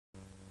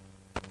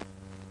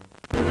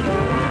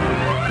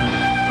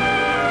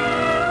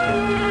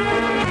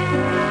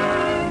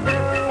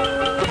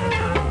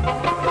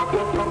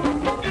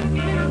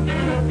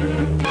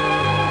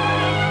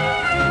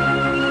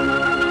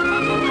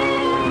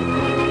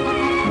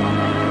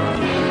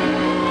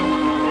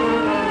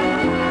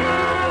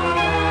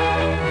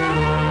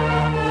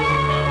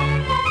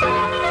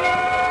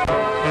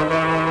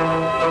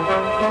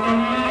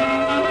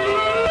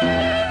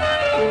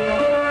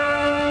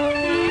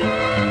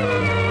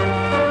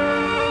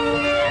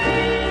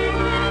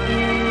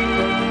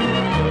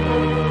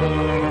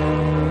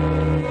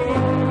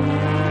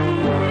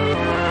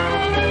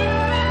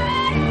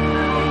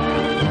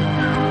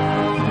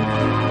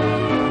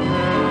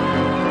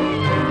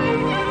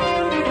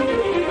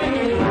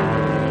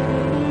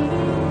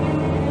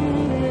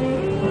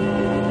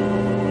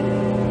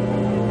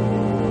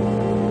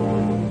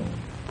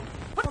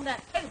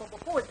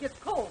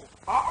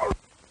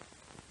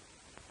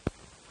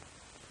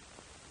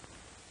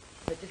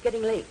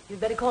getting late. You'd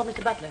better call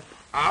Mr. Butler.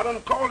 I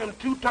done called him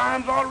 2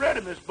 times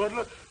already, Miss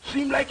Butler.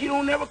 Seems like he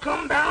don't never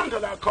come down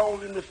till I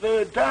called him the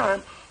 3rd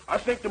time. I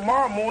think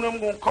tomorrow morning I'm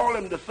going to call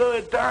him the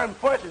 3rd time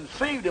first and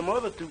save them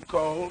other 2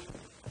 calls.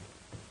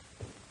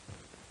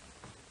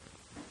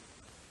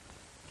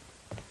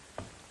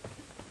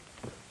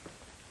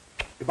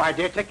 Goodbye,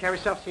 dear. Take care of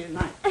yourself. See you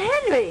tonight.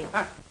 Henry!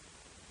 Huh?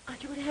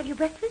 Aren't you going to have your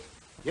breakfast?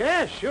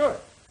 Yeah, sure.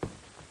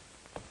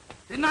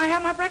 Didn't I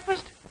have my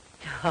breakfast?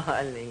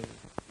 Darling.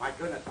 My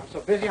goodness, I'm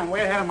so busy, I'm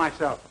way ahead of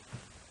myself.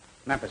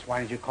 Memphis, why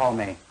didn't you call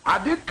me?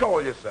 I did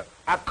call you, sir.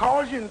 I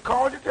called you and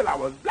called you till I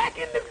was black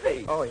in the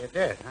face. Oh, you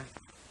did, huh?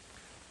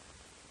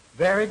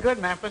 Very good,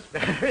 Memphis.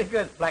 Very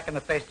good. Black in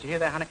the face. Did you hear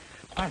that, honey?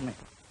 Pardon me.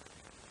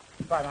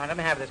 Pardon me. Let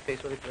me have this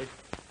piece, will you, please?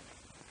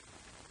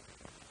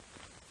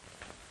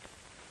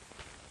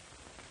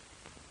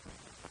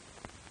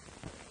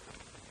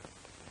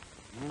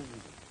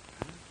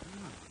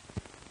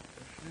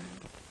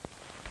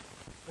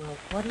 Well,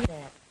 what is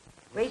that?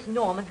 Grace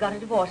Norman's got a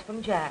divorce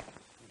from Jack.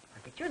 A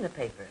picture in the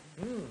paper.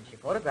 She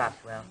photographs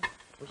well.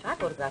 Wish I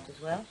photographed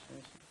as well.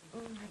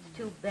 That's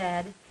too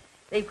bad.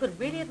 They could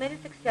really have made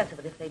a success of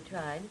it if they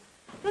tried.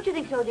 Don't you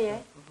think so, dear?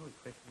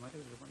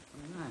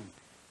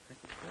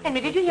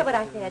 Henry, did you hear what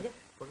I said?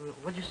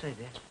 What'd you say,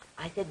 dear?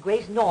 I said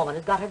Grace Norman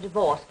has got her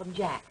divorce from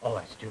Jack. Oh,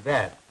 that's too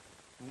bad.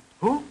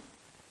 Who?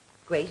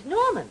 Grace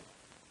Norman.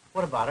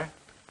 What about her?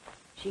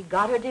 She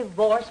got her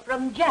divorce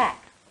from Jack.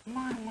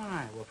 My.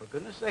 Well, for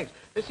goodness sakes,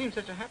 they seem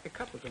such a happy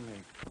couple to me.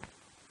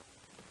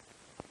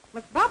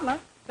 Miss Butler,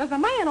 there's a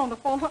man on the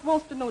phone who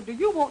wants to know, do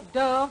you want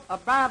doves or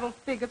Bible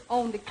figures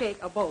on the cake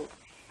or both?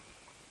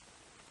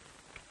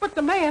 But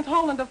the man's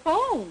holding the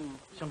phone.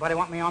 Somebody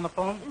want me on the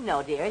phone?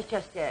 No, dear. It's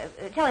just,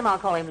 tell him I'll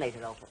call him later,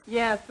 Opal.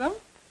 Yes, sir.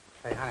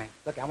 Hey, honey,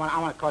 look, I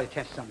want to call your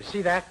attention to something.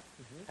 See that?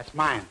 That's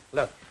mine.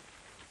 Look.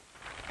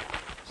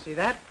 See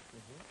that?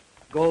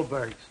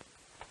 Goldberg's.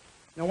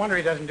 No wonder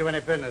he doesn't do any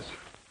business.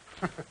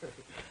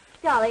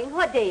 Darling,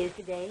 what day is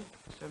today?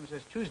 7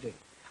 says Tuesday.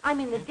 I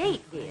mean the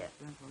date, dear.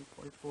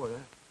 44,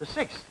 the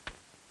 6th.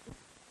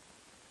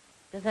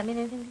 Does that mean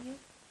anything to you?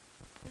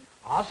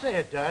 I'll say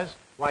it does.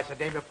 Why, it's the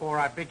day before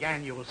our big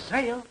annual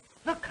sale.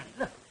 Look, honey,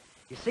 look.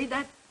 You see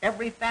that?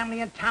 Every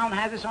family in town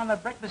has this on their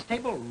breakfast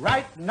table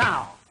right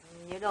now.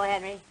 You know,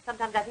 Henry,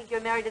 sometimes I think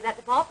you're married to that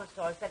department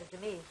store. Said it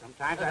to me.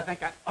 Sometimes I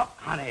think I... Oh,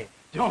 honey,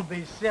 don't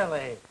be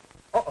silly.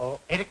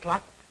 8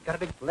 o'clock. Got a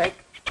big lake.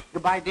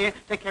 Goodbye, dear.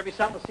 Take care of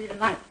yourself. We'll see you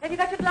tonight. Have you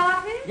got your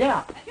glasses?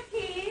 Yeah. And your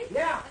keys?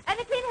 Yeah. And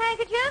a clean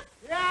handkerchief?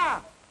 Yeah.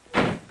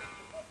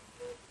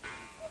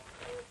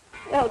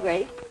 Well,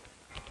 Grace,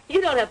 you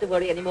don't have to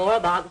worry anymore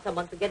about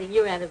someone forgetting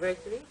your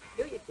anniversary,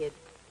 do you, kid?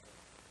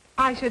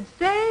 I should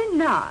say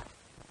not.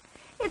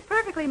 It's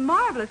perfectly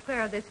marvelous,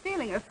 Clara, this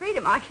feeling of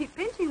freedom. I keep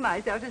pinching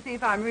myself to see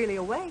if I'm really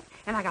awake.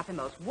 And I got the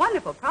most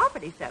wonderful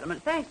property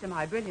settlement, thanks to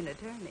my brilliant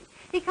attorney.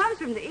 He comes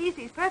from the East.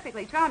 He's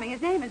perfectly charming.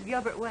 His name is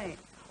Gilbert Wayne.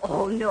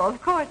 Oh, no,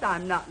 of course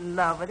I'm not in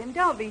love with him.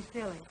 Don't be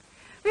silly.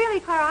 Really,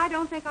 Clara, I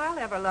don't think I'll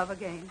ever love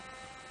again.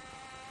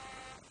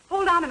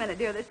 Hold on a minute,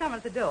 dear. There's someone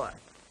at the door.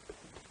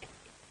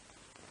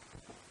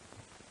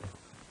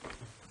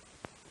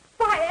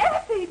 Why,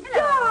 Effie,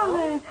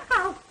 darling,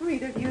 how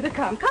sweet of you to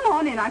come. Come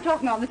on in. I'm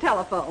talking on the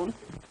telephone.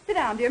 Sit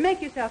down, dear.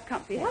 Make yourself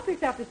comfy. Help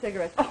yourself to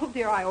cigarettes. Oh,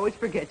 dear, I always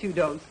forget you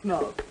don't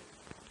smoke.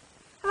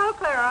 Hello,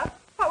 Clara.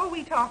 What were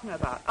we talking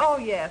about? Oh,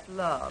 yes,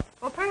 love.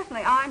 Well,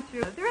 personally, I'm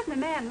sure there isn't a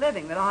man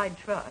living that I'd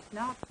trust.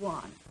 Not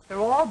one. They're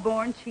all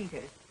born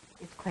cheaters.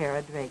 It's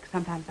Clara Drake.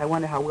 Sometimes I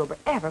wonder how Wilbur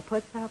ever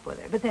puts up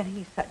with her. But then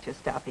he's such a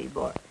stuffy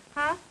boy.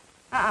 Huh?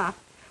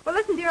 Well,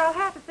 listen, dear, I'll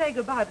have to say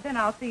goodbye, but then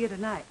I'll see you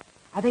tonight.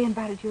 Are they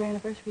invited to your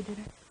anniversary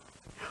dinner?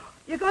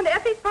 You're going to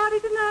Effie's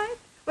party tonight?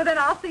 Well, then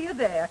I'll see you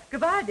there.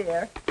 Goodbye,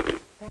 dear.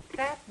 That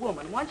fat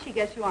woman, once she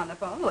gets you on the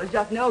phone, there's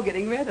just no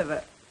getting rid of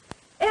her.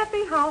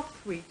 Effie, how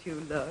sweet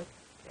you look.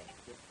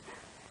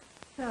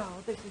 So,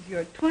 this is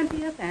your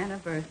 20th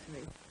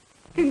anniversary.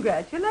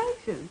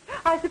 Congratulations.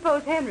 I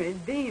suppose Henry's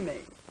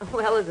beaming.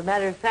 Well, as a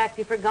matter of fact,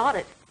 he forgot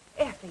it.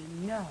 Effie,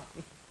 no.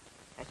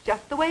 That's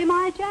just the way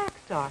my Jack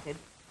started.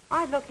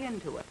 I look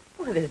into it.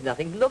 Well, there's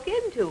nothing to look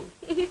into.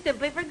 He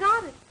simply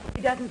forgot it.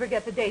 He doesn't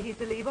forget the date he's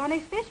to leave on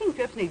his fishing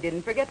trips, and he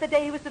didn't forget the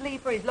day he was to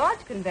leave for his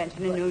lodge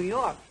convention in New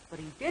York. But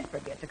he did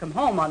forget to come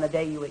home on the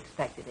day you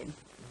expected him.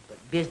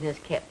 But business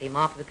kept him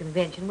after the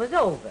convention was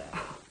over.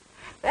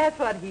 That's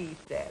what he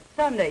said.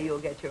 Someday you'll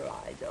get your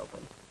eyes open.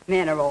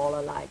 Men are all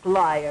alike.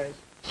 Liars.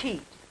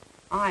 Cheats.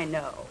 I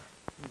know.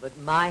 But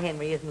my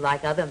Henry isn't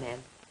like other men.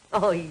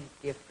 Oh, he's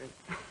different.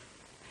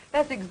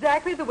 That's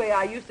exactly the way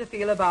I used to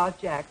feel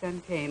about Jack.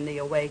 Then came the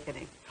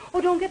awakening. Oh,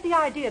 don't get the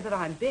idea that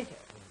I'm bitter.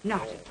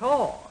 Not at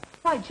all.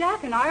 Why,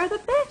 Jack and I are the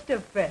best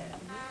of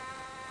friends.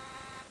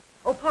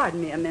 Oh,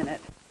 pardon me a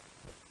minute.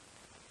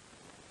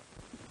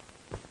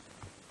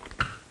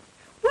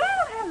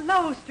 Well,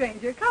 hello,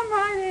 stranger. Come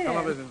right in.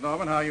 Hello, Mrs.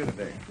 Norman. How are you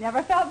today?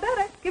 Never felt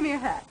better. Give me your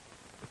hat.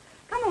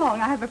 Come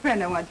along. I have a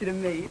friend I want you to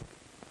meet.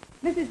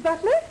 Mrs.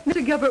 Butler?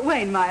 Mr. Gilbert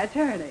Wayne, my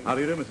attorney. How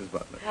do you do, Mrs.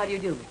 Butler? How do you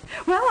do?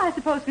 Well, I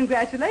suppose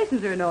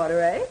congratulations are in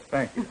order, eh?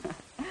 Thank you.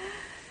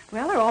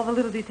 Well, are all the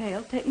little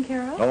details taken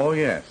care of? Oh,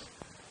 yes.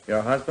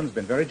 Your husband's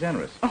been very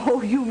generous.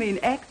 Oh, you mean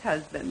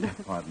ex-husband.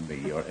 Pardon me,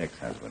 your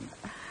ex-husband.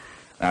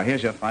 Now,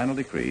 here's your final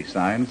decree,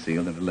 signed,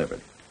 sealed, and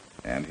delivered.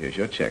 And here's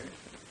your check.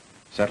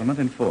 Settlement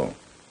in full.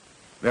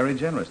 Very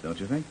generous, don't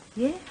you think?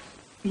 Yes.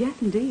 Yes,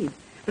 indeed.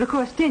 But, of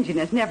course,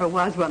 stinginess never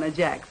was one of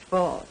Jack's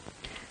faults.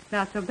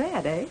 Not so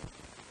bad, eh?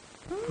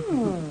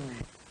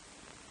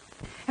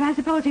 And I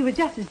suppose he was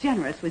just as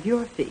generous with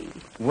your fee.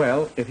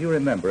 Well, if you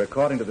remember,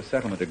 according to the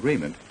settlement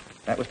agreement,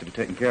 that was to be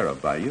taken care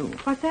of by you.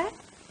 What's that?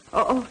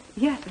 Oh,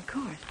 yes, of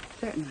course.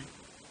 Certainly.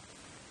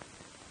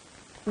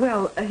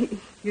 Well,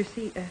 you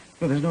see,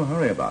 Well, there's no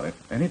hurry about it.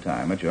 Any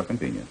time at your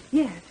convenience.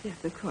 yes,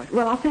 of course.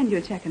 Well, I'll send you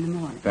a check in the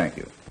morning. Thank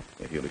you.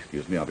 If you'll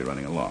excuse me, I'll be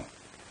running along.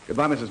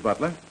 Goodbye, Mrs.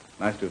 Butler.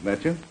 Nice to have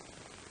met you.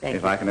 Thank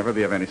If you. I can ever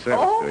be of any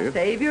service to you.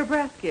 Save your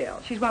breath,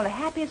 Gil. She's one of the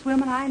happiest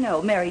women I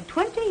know. Married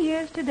 20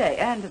 years today,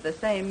 and to the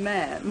same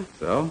man.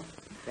 So,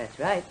 That's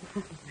right.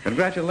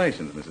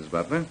 congratulations, Mrs.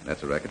 Butler.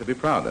 That's a record to be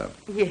proud of.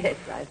 Yes,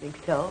 I think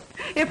so.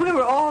 If we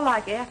were all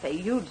like Effie,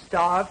 you'd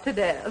starve to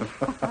death.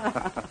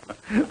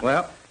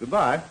 Well,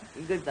 goodbye.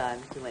 Goodbye,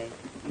 Mr. Wayne.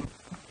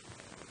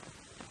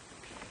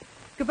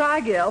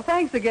 Goodbye, Gil.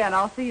 Thanks again.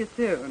 I'll see you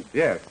soon.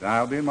 Yes,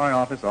 I'll be in my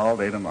office all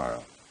day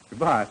tomorrow.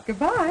 Goodbye.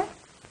 Goodbye.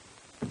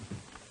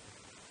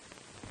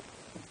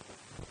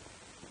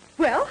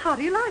 Well, how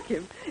do you like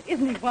him?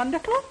 Isn't he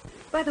wonderful?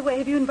 By the way,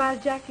 have you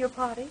invited Jack to your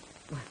party?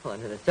 Well,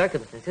 under the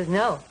circumstances,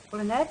 no.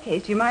 Well, in that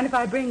case, do you mind if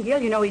I bring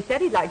Gil? You know, he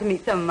said he'd like to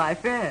meet some of my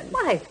friends.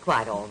 Why, it's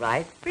quite all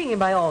right. Bring him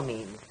by all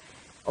means.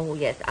 Oh,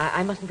 yes,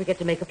 I mustn't forget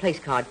to make a place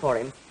card for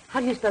him. How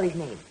do you spell his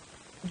name?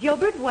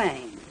 Gilbert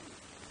Wayne.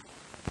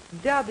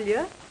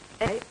 W-A-N-E.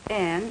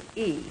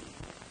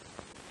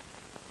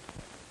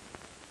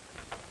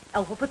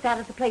 Oh, we'll put that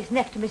at the place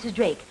next to Mrs.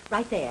 Drake,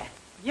 right there.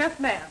 Yes,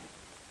 ma'am.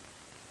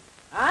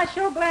 I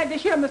sure glad to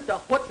hear Mr.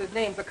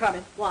 What's-his-names are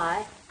coming.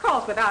 Why?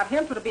 'Cause without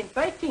him, 'twould have been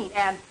 13,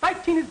 and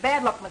 13 is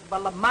bad luck, Miss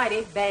Butler,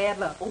 mighty bad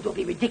luck. Oh, don't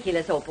be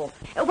ridiculous, Opal.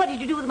 What did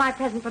you do with my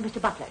present for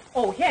Mr. Butler?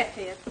 Oh, here it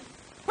is.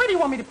 Where do you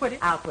want me to put it?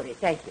 I'll put it,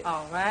 thank you.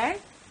 All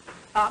right.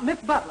 Miss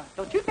Butler,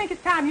 don't you think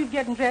it's time you're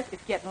getting dressed?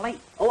 It's getting late.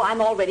 Oh,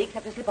 I'm all ready,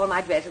 except to slip on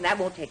my dress, and that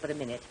won't take but a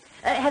minute.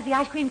 Has the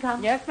ice cream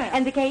come? Yes, ma'am.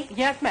 And the cake?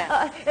 Yes,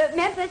 ma'am.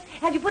 Memphis,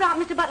 have you put out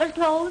Mr. Butler's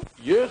clothes?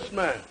 Yes,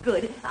 ma'am.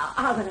 Good.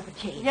 I'll run up and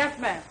change. Yes,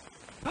 ma'am.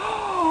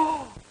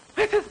 Oh,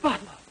 Mrs.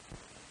 Butler,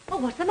 Oh,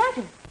 what's the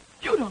matter?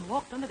 you done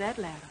walked under that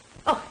ladder.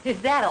 Oh, is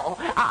that all?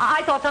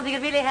 I thought something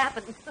had really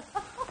happened.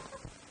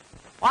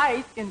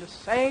 Twice in the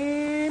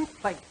same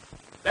place.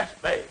 That's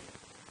bad.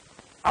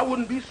 I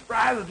wouldn't be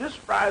surprised if this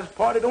surprise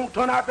party don't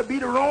turn out to be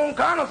the wrong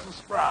kind of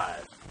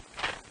surprise.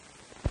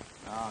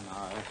 No,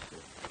 this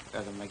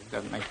doesn't make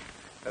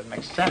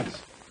sense.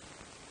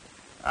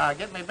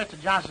 Get me Mr.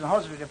 Johnson's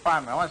hosiery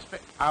department. I want to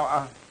speak.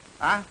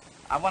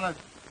 I want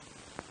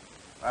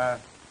to.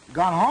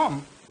 Gone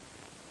home.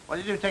 What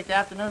did you do? Take the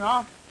afternoon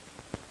off?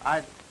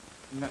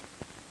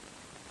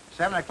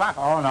 7 o'clock?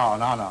 Oh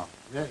no.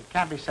 It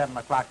can't be 7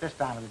 o'clock this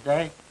time of the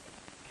day.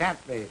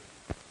 Can't be.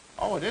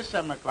 Oh, it is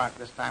 7 o'clock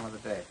this time of the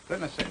day.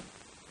 Goodness sake.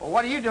 Well,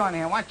 what are you doing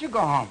here? Why don't you go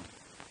home?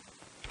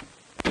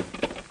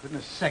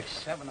 Goodness sakes,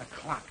 7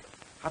 o'clock.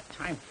 How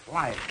time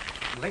flies.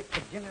 Late for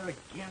dinner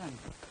again, and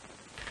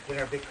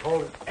dinner be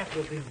cold, and F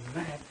will be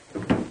mad.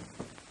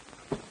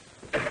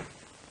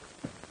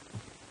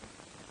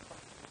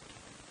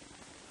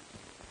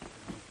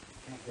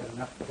 Can't get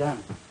enough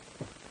done.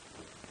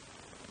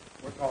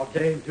 Work all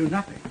day and do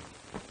nothing.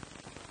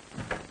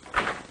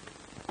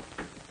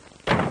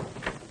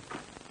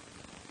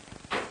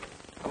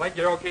 I'd like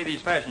you to okay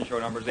these fashion show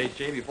numbers,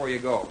 H.J., before you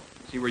go.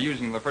 See, we're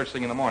using them the first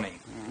thing in the morning.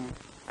 Mm-hmm.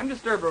 I'm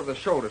disturbed over the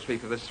shoulder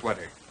sweep of this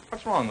sweater.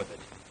 What's wrong with it?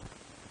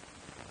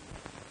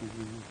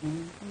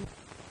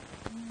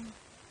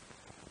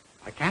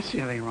 I can't see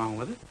anything wrong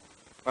with it.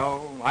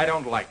 Well, I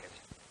don't like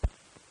it.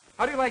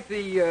 How do you like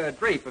the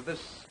drape of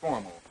this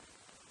formal?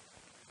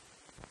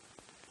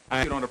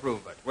 You don't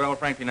approve of it. Well,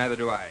 frankly, neither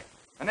do I.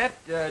 And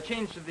that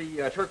change to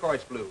the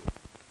turquoise blue.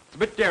 It's a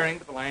bit daring,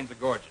 but the lines are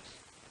gorgeous.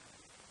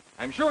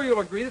 I'm sure you'll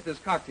agree that this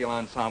cocktail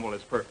ensemble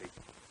is perfect.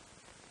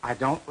 I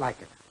don't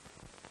like it.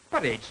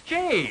 But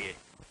H.J.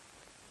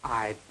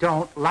 I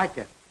don't like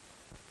it.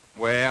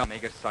 Well,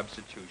 make a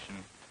substitution.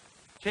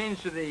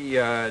 Change to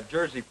the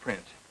jersey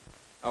print.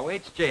 Oh,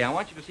 H.J., I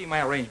want you to see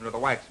my arrangement of the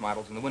wax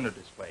models in the window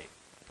display.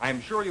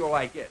 I'm sure you'll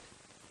like it.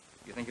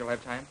 You think you'll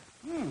have time?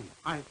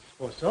 I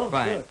suppose so.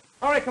 Fine. Good.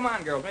 All right, come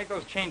on, girls. Make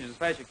those changes as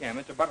fast as you can.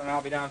 Mr. Butler and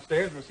I'll be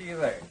downstairs. We'll see you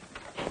there.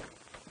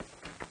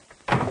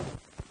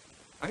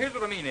 Now, here's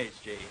what I mean,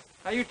 H.J.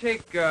 Now, you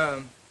take,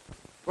 well,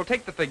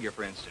 take the figure,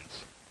 for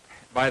instance.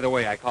 By the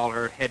way, I call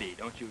her Hetty.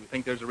 Don't you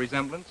think there's a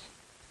resemblance?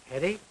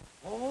 Hetty?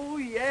 Oh,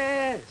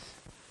 yes.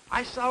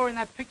 I saw her in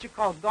that picture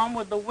called Gone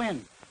with the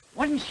Wind.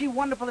 Wasn't she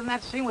wonderful in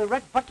that scene with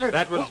Red Butler?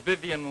 That was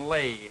Vivian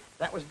Leigh.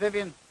 That was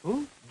Vivian...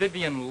 Who?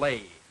 Vivian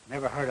Leigh.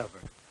 Never heard of her.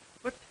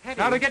 But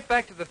Hetty... Now, to get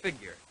back to the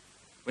figure,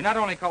 we not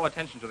only call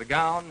attention to the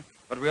gown,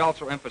 but we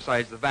also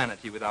emphasize the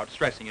vanity without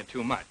stressing it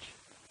too much.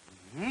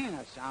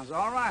 That sounds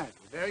all right.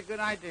 Very good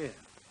idea.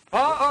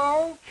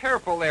 Uh-oh,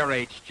 careful there,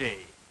 H.J.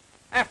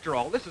 After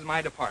all, this is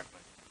my department.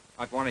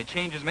 If any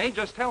changes made,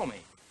 just tell me.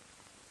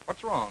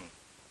 What's wrong?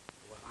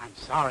 Well, I'm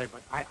sorry,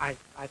 but I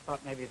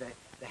thought maybe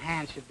the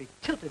hand should be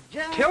tilted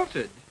just...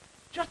 Tilted?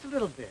 Just a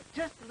little bit.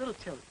 Just a little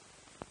tilt.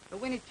 The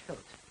Winnie tilt.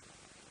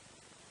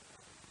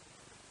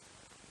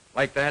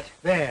 Like that?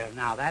 There,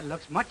 now, that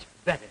looks much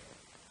better.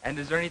 And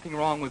is there anything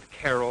wrong with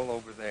Carol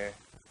over there?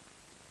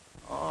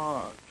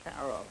 Oh,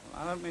 Carol.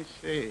 Now, let me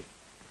see.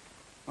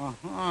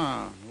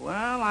 Uh-huh.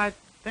 Well, I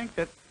think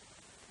that...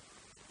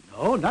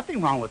 No,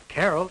 nothing wrong with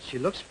Carol. She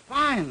looks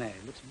fine there.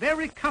 Looks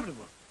very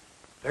comfortable.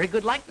 Very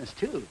good likeness,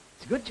 too.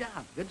 It's a good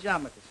job. Good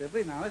job, Mr.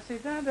 Sibley. Now, let's see.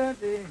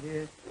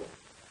 Here.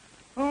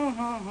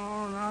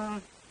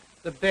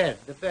 The bed.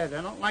 I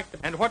don't like the...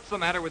 And what's the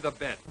matter with the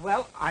bed?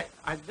 Well, I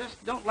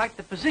just don't like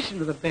the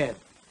position of the bed.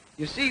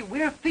 You see,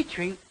 we're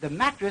featuring the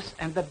mattress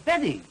and the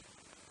bedding.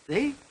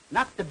 See?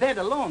 Not the bed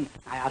alone.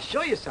 Now, I'll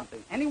show you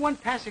something. Anyone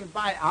passing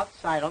by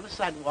outside on the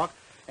sidewalk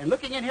and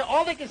looking in here,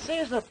 all they can see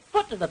is the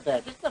foot of the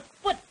bed. Just the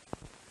foot.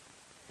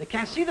 They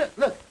can't see the...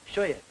 Look,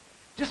 show you.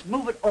 Just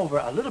move it over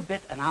a little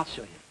bit, and I'll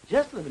show you.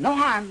 Just a little bit. No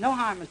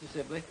harm, Mr.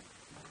 Sibley.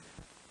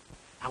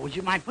 Now, would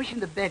you mind pushing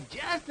the bed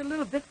just a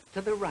little bit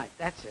to the right?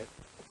 That's it.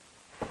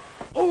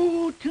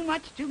 Oh, too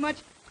much.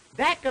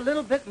 Back a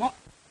little bit more.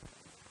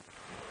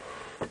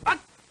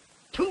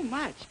 Too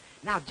much.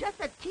 Now, just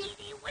a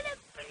teeny little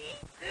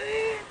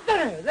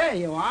bit. There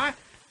you are.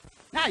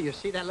 Now, you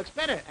see, that looks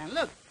better. And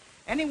look,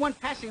 anyone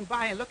passing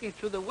by and looking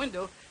through the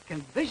window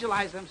can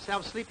visualize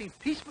themselves sleeping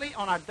peacefully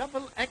on our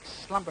double-X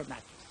slumber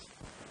mattress.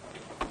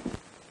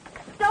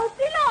 Don't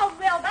be long,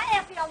 Wilbur.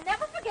 Effie'll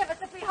never forgive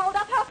us if we hold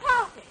up her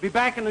party. Be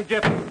back in a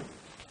jiffy.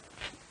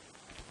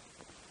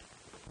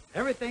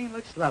 Everything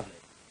looks lovely.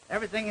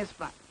 Everything is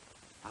fine.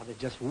 Now, there's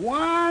just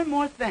one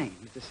more thing,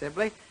 Mr.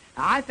 Sibley.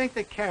 Now, I think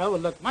that Carol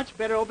would look much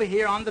better over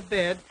here on the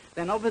bed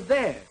than over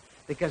there.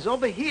 Because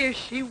over here,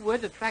 she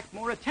would attract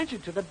more attention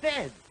to the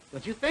bed.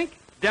 Don't you think?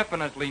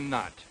 Definitely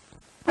not.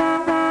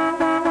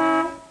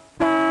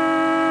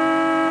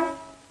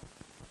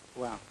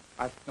 Well,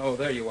 Oh,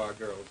 there you are,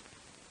 girls.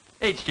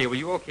 H.J., will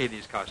you okay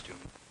these costumes?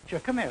 Sure,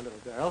 come here, little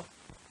girl.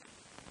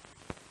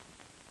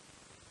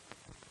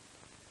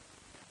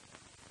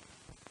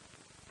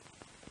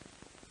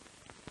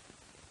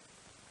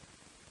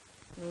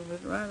 Move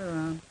it right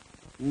around.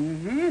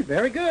 Mm-hmm.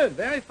 Very good.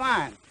 Very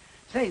fine.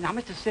 Say, now,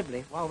 Mr.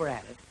 Sibley, while we're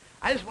at it,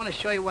 I just want to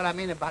show you what I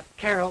mean about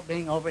Carol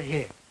being over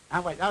here.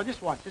 Now, wait. Oh,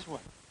 just watch.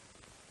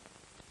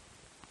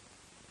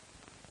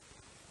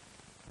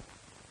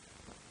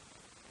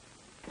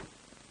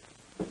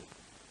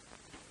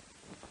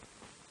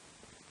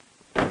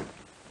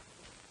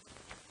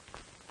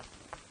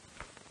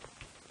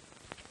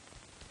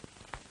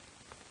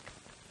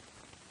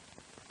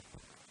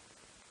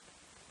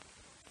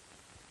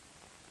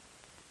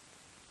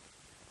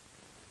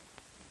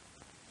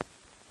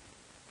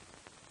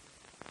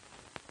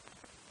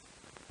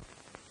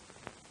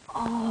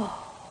 Oh.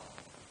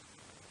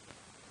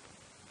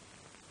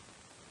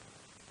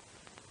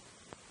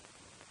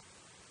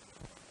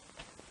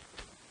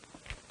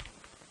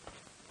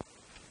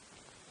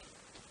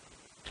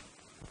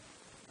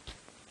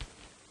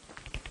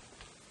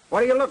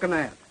 What are you looking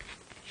at?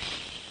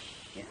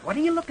 Yeah, what are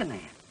you looking at?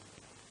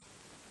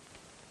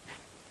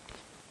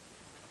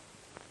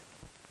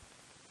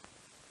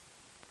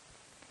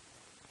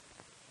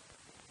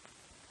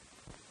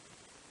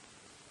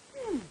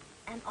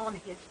 And on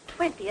his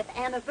 20th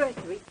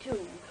anniversary,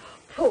 too.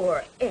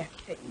 Poor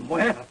Effie.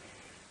 Well,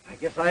 I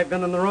guess I've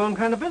been in the wrong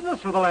kind of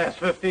business for the last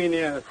 15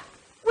 years.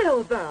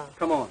 Wilbur.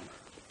 Come on.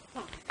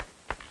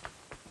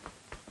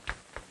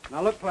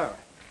 Now, look, Clara.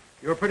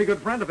 You're a pretty good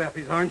friend of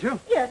Effie's, aren't you?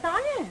 Yes,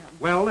 I am.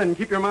 Well, then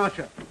keep your mouth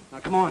shut. Now,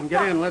 come on,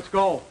 get in. Let's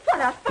go. What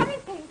a funny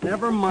thing.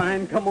 Never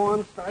mind. Come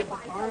on, start the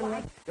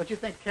car. Don't you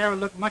think Carol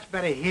looked much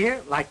better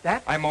here, like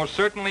that? I most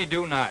certainly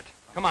do not.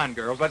 Come on,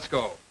 girls, let's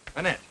go.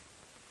 Annette.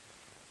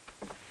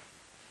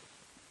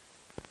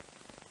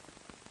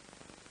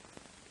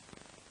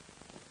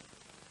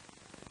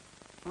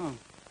 Oh,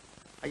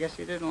 I guess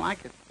he didn't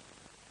like it.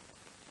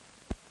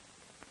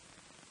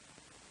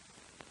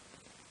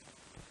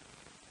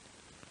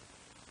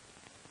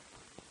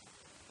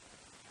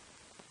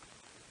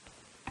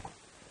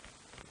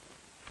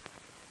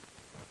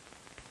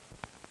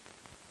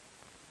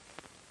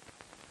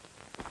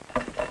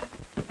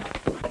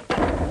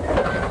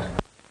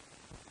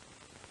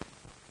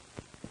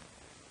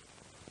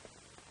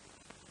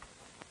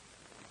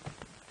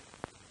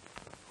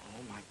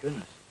 Oh, my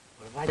goodness.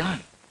 What have I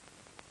done?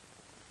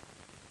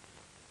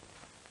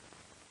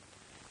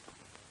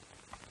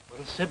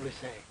 What'll Sibley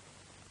say?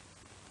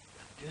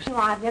 You know,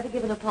 I've never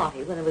given a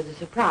party when it was a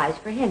surprise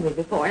for Henry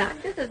before, and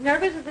I'm just as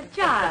nervous as a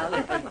child.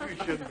 You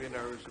shouldn't be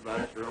nervous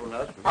about your own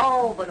husband.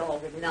 Oh, but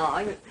Alden,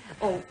 no.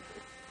 Oh,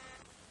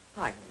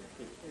 pardon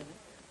me.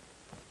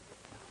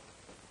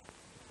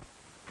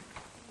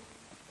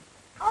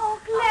 Oh,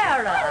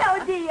 Clara.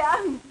 Hello,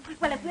 dear.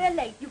 Well, if we're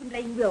late, you can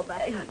blame Wilbur.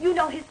 You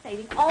know his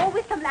saving.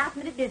 Always some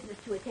last-minute business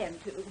to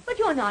attend to. But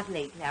you're not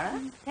late,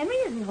 Clara. Henry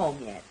isn't home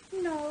yet.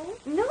 No.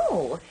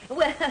 No.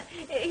 Well,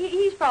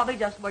 he's probably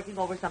just working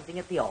over something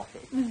at the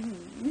office.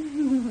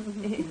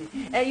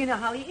 Mm-hmm. You know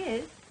how he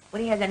is.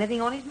 When he has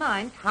anything on his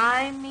mind,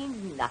 time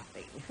means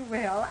nothing.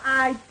 Well,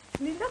 I'd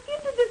look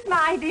into this,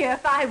 my dear,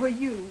 if I were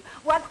you.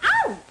 What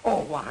out?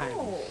 Oh,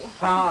 I'm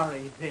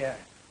sorry, dear.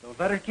 Don't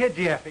let her kid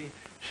you, Effie.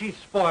 She's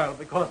spoiled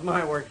because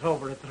my work's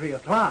over at 3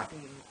 o'clock.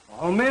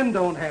 All men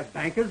don't have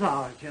banker's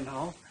hours, you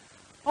know.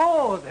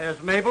 Oh,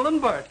 there's Mabel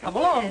and Bert. Come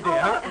along,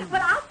 dear. Well,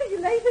 I'll see you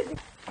later.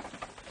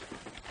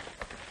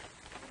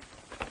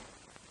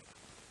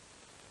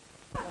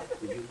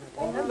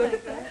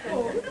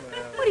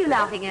 What are you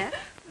laughing at?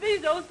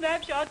 These old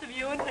snapshots of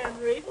you and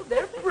Henry.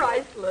 They're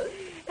priceless.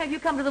 Have you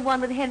come to the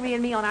one with Henry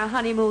and me on our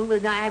honeymoon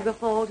with Niagara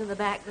Falls in the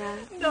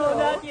background? No,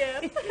 not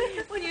yet.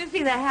 When you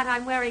see the hat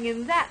I'm wearing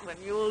in that one,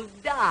 you'll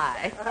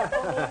die.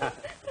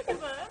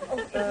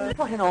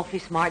 What an awfully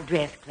smart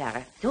dress,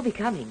 Clara. So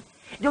becoming.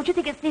 Don't you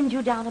think it thins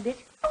you down a bit?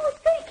 Oh,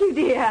 thank you,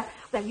 dear.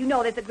 Well, you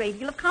know there's a great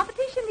deal of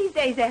competition these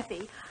days,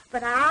 Effie.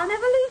 But I'll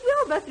never lose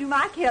Wilbur through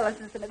my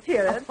carelessness and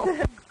appearance.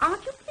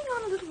 Aren't you putting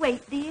on a little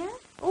weight, dear?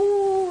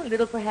 Oh, a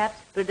little perhaps,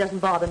 but it doesn't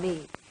bother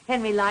me.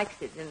 Henry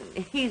likes it,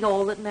 and he's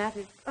all that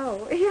matters.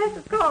 Oh, yes,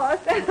 of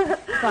course.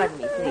 Pardon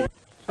me, please.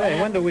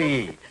 Say, when do we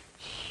eat?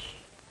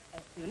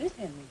 As soon as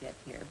Henry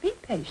gets here. Be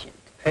patient.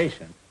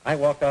 Patient. I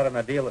walked out on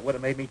a deal that would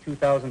have made me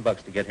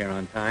 $2,000 to get here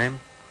on time.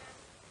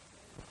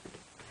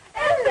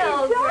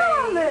 Hello,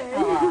 darling.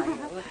 How are you?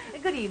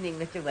 Good evening,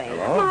 Mr. Wayne.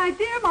 Hello. My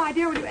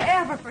dear, will you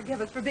ever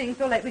forgive us for being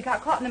so late? We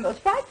got caught in the most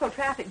frightful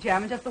traffic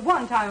jam, and just the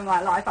one time in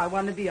my life I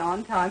wanted to be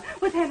on time.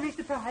 Was Henry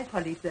surprised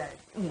what he said?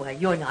 Well,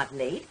 you're not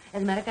late.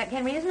 As a matter of fact,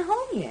 Henry isn't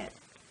home yet.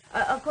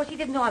 Of course, he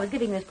didn't know I was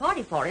giving this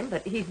party for him,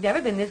 but he's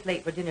never been this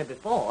late for dinner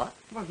before.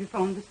 Well, you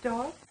phoned the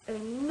store?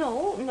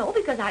 No,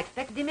 because I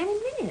expected him any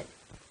minute.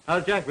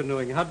 How's Jack been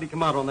doing? How did he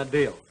come out on that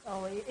deal?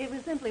 Oh, it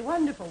was simply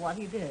wonderful what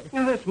he did.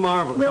 Yeah, that's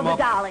marvelous. Wilbur,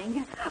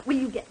 darling, will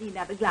you get me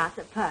another glass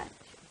of punch?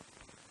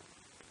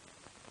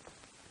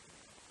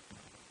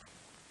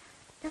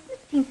 Doesn't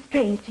it seem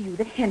strange to you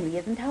that Henry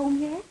isn't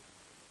home yet?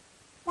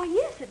 Why,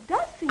 yes, it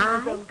does seem I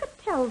as though... could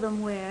tell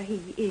them where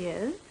he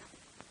is.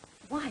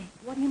 Why,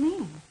 what do you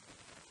mean?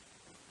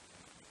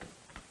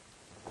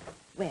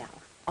 Well,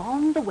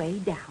 on the way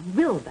down,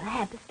 Wilbur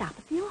had to stop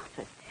at the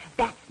office.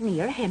 That's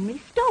near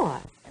Henry's store.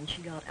 And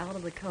she got out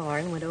of the car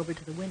and went over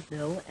to the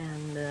window,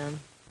 and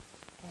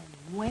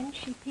when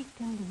she peeked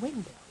in the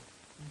window,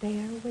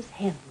 there was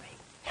Henry.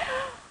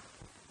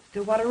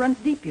 Stillwater runs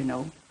deep, you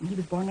know. He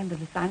was born under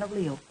the sign of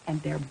Leo, and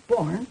they're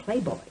born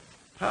playboys.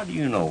 How do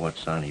you know what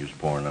sign he was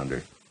born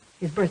under?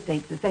 His birth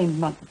date's the same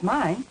month as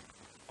mine.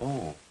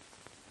 Oh,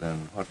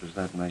 then what does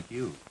that make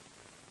you?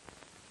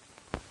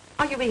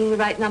 Are you reading the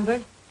right number?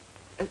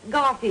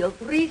 Garfield,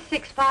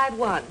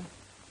 3651.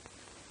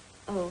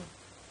 Oh,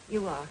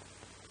 you are.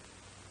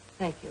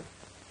 Thank you.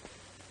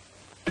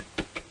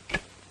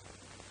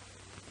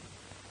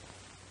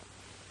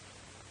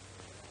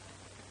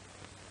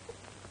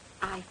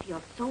 I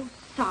feel so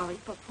sorry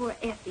for poor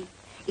Effie.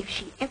 If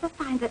she ever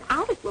finds it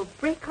out, it will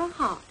break her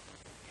heart.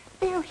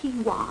 There he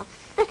was,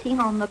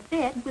 sitting on the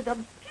bed with a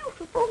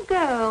beautiful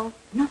girl.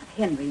 Not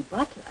Henry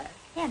Butler.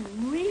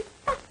 Henry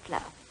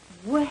Butler.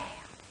 Well...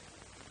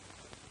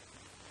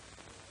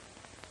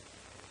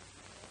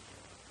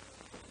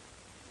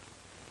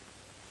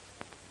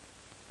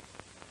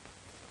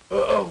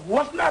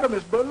 What's the matter,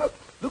 Miss Butler?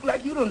 Look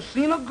like you done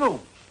seen a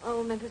ghost.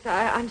 Oh, Memphis,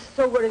 I'm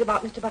so worried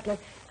about Mr. Butler.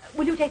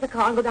 Will you take the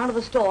car and go down to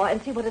the store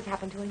and see what has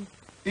happened to him?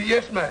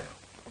 Yes, ma'am.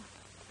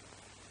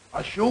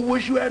 I sure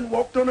wish you hadn't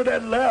walked under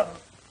that ladder.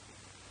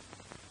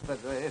 But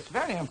it's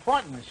very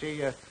important.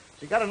 She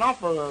got an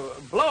awful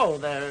blow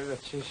there.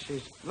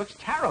 She looks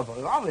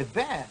terrible, awfully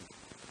bad.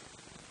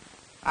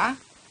 Huh?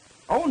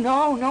 Oh,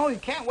 no, you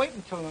can't wait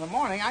until in the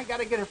morning. I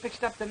got to get her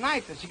fixed up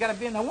tonight. She got to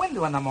be in the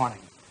window in the morning.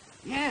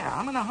 Yeah,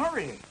 I'm in a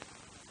hurry.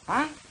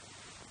 Huh?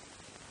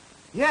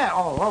 Yeah,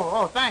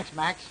 oh, thanks,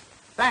 Max.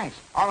 Thanks.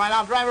 All right,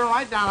 I'll drive her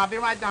right down. I'll be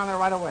right down there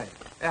right away.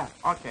 Yeah,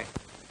 okay.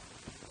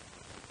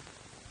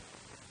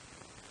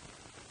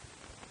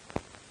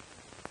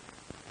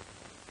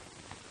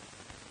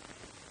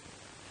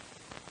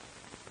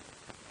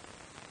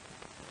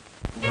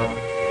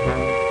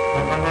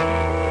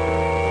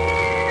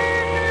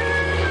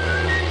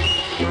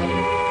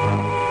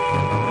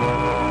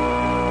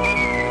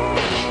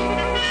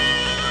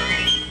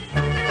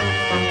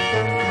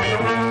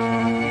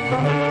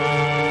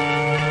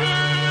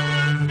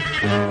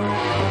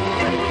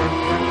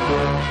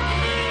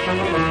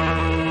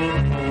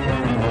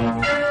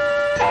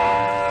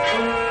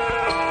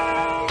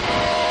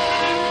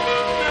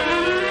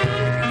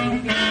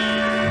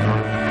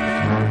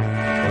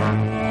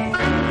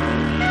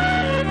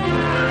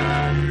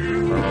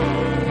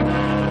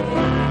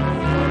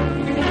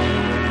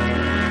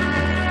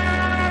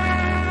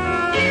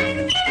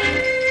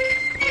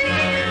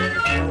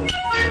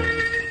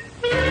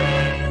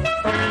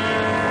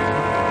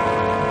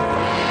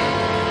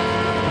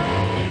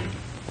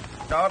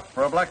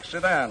 black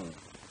sedan.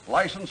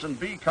 License in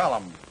B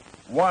column.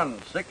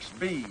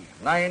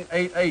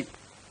 16B988.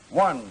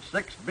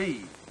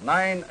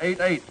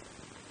 16B988.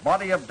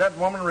 Body of dead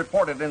woman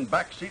reported in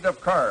back seat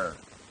of car.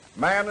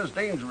 Man is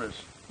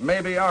dangerous.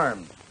 May be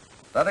armed.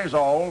 That is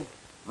all.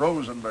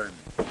 Rosenberg.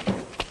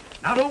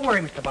 Now, don't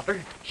worry, Mr.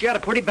 Butler. She had a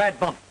pretty bad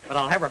bump, but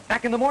I'll have her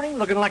back in the morning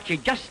looking like she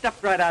just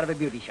stepped right out of a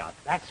beauty shop.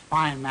 That's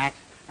fine, Max.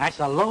 That's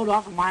a load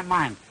off of my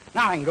mind.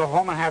 Now I can go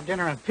home and have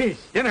dinner in peace.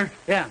 Dinner?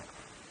 Yeah.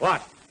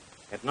 What?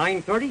 At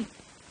 9:30?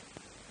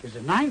 Is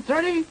it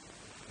 9:30?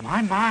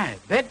 My,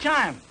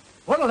 bedtime.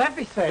 What'll that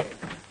be saying?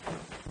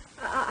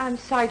 I'm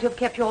sorry to have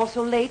kept you all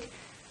so late.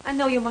 I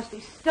know you must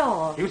be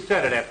starved. You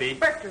said it, Effie.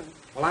 Bertrand.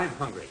 Well, I'm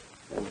hungry.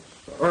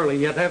 It's early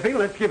yet, Effie.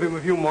 Let's give him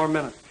a few more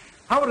minutes.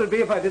 How would it be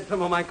if I did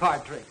some of my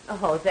card tricks?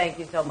 Oh, thank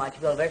you so much,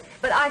 Wilbur.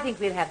 But I think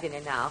we'll have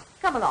dinner now.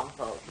 Come along,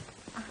 folks.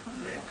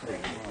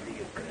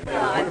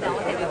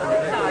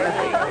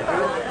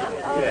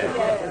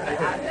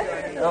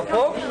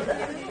 Folks,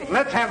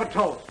 let's have a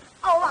toast.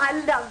 Oh, I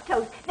love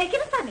toast. Make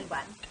it a funny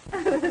one.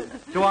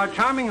 To our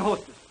charming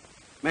hostess.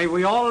 May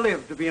we all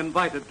live to be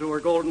invited to her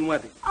golden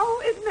wedding.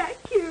 Oh, isn't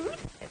that cute?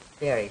 That's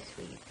very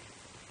sweet.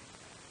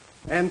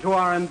 And to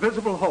our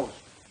invisible host,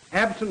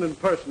 absent in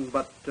person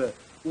but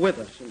with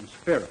us in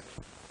spirit.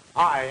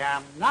 I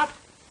am not.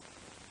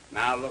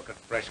 Now look at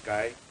fresh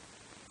guy.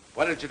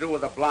 What did you do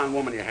with the blonde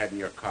woman you had in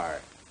your car?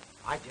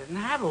 I didn't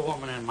have a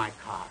woman in my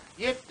car.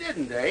 You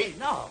didn't, eh?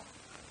 No.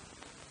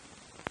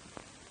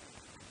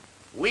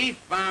 We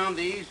found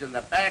these in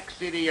the back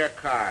seat of your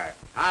car.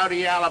 How do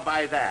you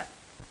alibi that?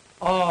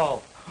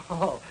 Oh,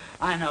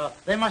 I know.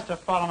 They must have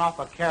fallen off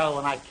a carol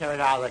when I carried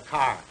out of the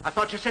car. I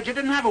thought you said you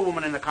didn't have a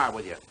woman in the car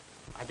with you.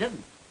 I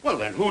didn't. Well,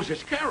 then who's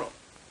this Carol?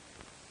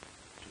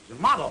 She's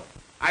a model.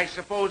 I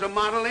suppose a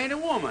model ain't a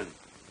woman.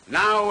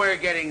 Now we're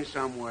getting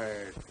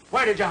somewhere.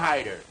 Where did you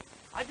hide her?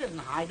 I didn't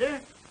hide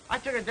her. I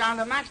took her down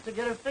to Max to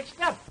get her fixed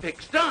up.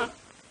 Fixed up?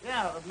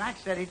 Yeah,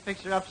 Max said he'd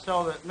fix her up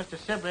so that Mr.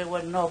 Sibley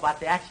wouldn't know about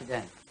the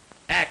accident.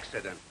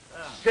 Accident.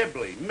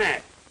 Sibley,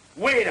 Matt.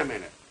 Wait a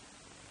minute.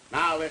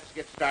 Now let's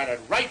get started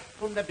right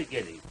from the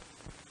beginning.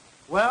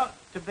 Well,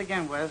 to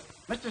begin with,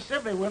 Mr.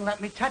 Sibley wouldn't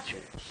let me touch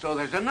her. So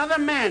there's another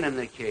man in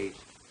the case.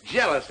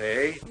 Jealous,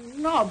 eh?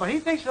 No, but he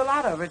thinks a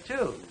lot of her,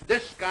 too.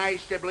 This guy,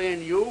 Sibley,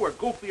 and you were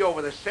goofy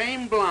over the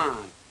same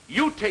blonde.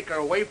 You take her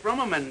away from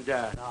him and,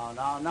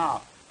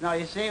 No,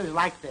 you see, it was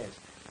like this.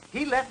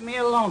 He left me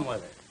alone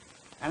with her.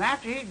 And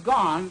after he'd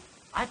gone,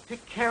 I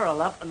picked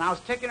Carol up, and I was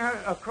taking her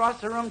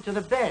across the room to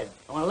the bed.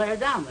 I want to lay her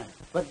down there.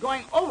 But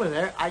going over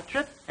there, I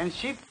tripped, and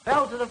she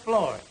fell to the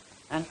floor.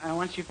 And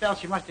when she fell,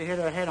 she must have hit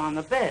her head on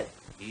the bed.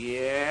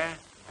 Yeah?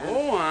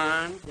 Go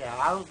on. Yeah,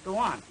 I'll go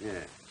on.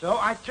 Yeah. So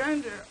I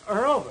turned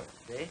her over,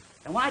 see?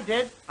 And when I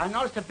did, I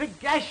noticed a big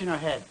gash in her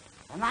head.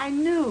 And I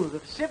knew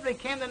that if Sibley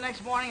came the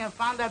next morning and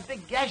found that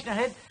big gash in her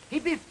head,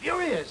 he'd be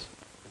furious.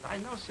 Because I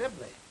know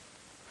Sibley.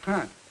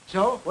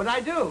 So what'd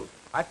I do?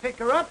 I pick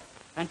her up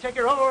and take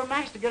her over to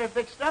Max to get her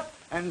fixed up.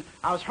 And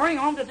I was hurrying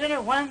home to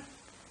dinner when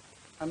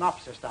an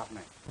officer stopped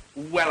me.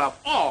 Well, of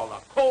all the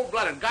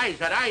cold-blooded guys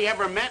that I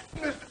ever met...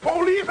 Mr.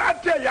 Police, I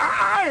tell you,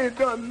 I ain't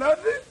done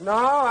nothing. No,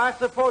 I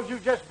suppose you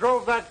just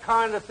drove that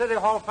car in the City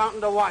Hall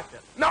fountain to watch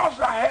it. No,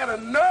 sir, I had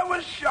a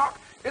nervous shock,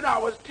 and I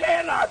was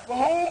tearing out for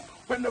home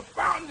when the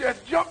fountain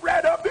just jumped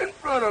right up in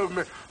front of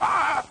me.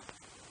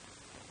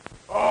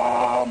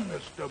 Oh,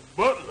 Mr.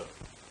 Butler,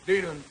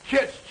 they done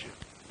catched you,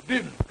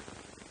 didn't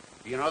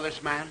they? You know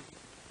this man?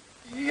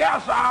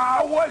 Yes,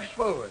 I works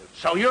for it.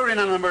 So you're in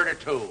on the murder,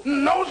 too?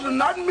 No, sir,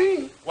 not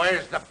me.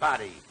 Where's the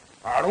body?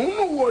 I don't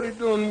know what he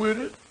done with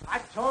it. I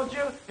told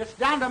you, it's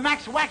down to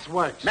Max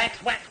Waxworks.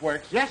 Max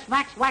Waxworks? Yes,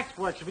 Max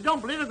Waxworks. If you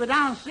don't believe it, go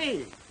down and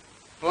see.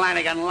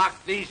 Flanagan,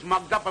 lock these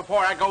mugs up before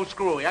I go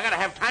screwy. I gotta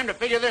have time to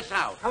figure this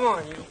out. Come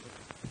on, you.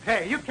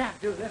 Hey, you can't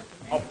do this.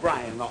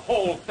 O'Brien, the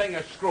whole thing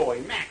is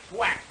screwy. Max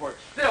Waxworks,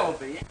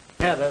 Sylvie.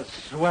 Had a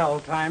swell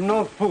time.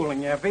 No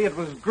fooling, Effie. It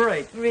was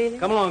great. Really?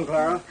 Come along,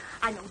 Clara.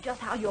 I know just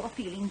how you're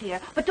feeling,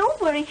 dear. But don't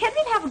worry,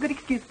 Henry'll have a good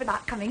excuse for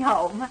not coming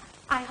home.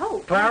 I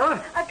hope.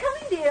 Clara? Come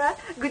in, dear.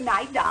 Good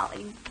night,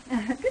 darling.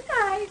 Good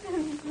night.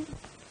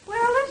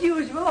 Well, as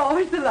usual,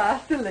 always the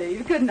last to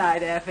leave. Good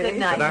night, Effie. Good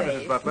night, Good night,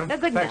 Dave. Mrs. Butler.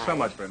 Good Thanks night. so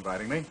much for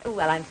inviting me.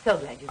 Well, I'm so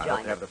glad you I hope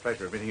joined to have us. the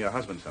pleasure of meeting your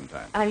husband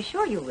sometime. I'm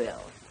sure you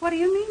will. What do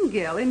you mean,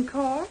 Gil? In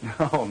court?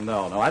 Oh,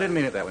 no, I didn't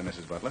mean it that way,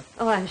 Mrs. Butler.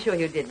 Oh, I'm sure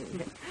you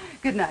didn't.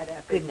 Good night,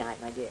 Effie. Good night,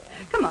 my dear.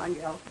 Come on,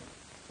 Gil.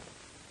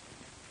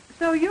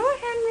 So your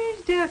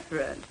Henry's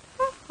different.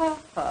 Ha, ha,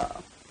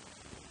 ha.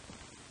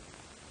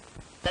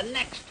 The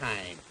next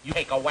time you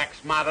take a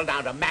wax model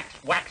down to Max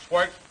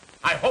Waxworks,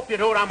 I hope you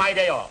do it on my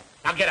day off.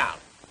 Now get out.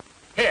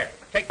 Here,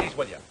 take these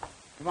with you.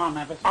 Come on,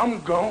 Memphis.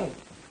 I'm gone.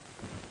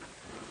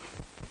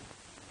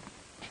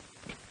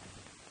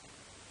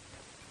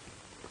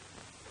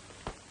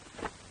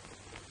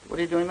 What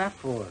are you doing that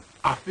for?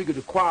 I figure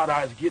the quiet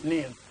eyes getting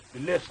in,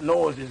 the less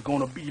noise is going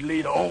to be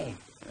later on.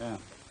 Yeah.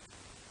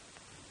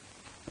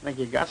 I think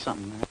you got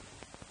something there.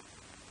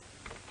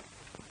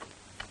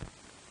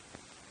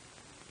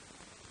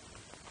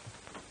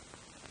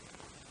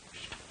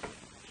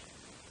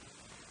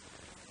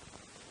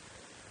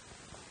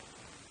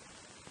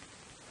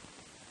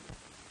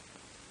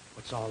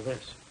 What's all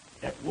this?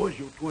 That was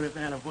your 20th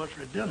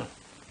anniversary dinner.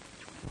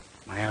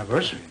 My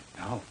anniversary?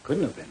 No,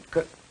 couldn't have been.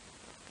 It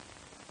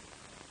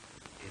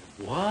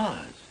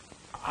was.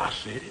 I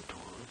said it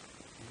was.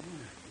 Yeah,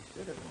 you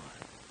said it was.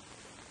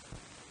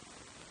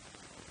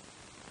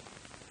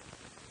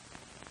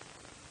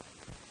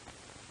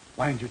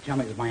 Why didn't you tell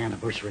me it was my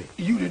anniversary?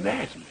 You didn't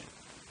ask me.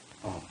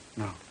 Oh,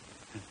 no.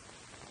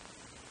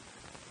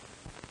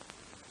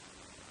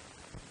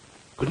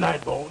 Good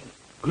night, boy.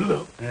 Good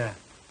luck. Yeah.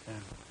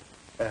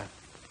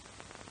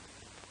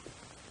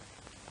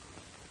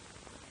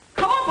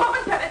 Come on, Pop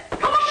and tell it.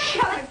 Come on,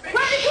 tell it.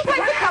 Where did you take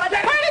the color?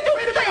 Where did you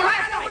stay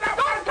last night?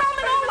 Don't tell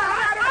me no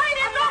lie. I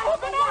ain't in no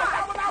hooping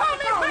lie. Tell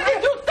me, where did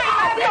you stay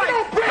last night? Tell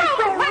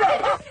me, where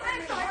did you stay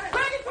last night?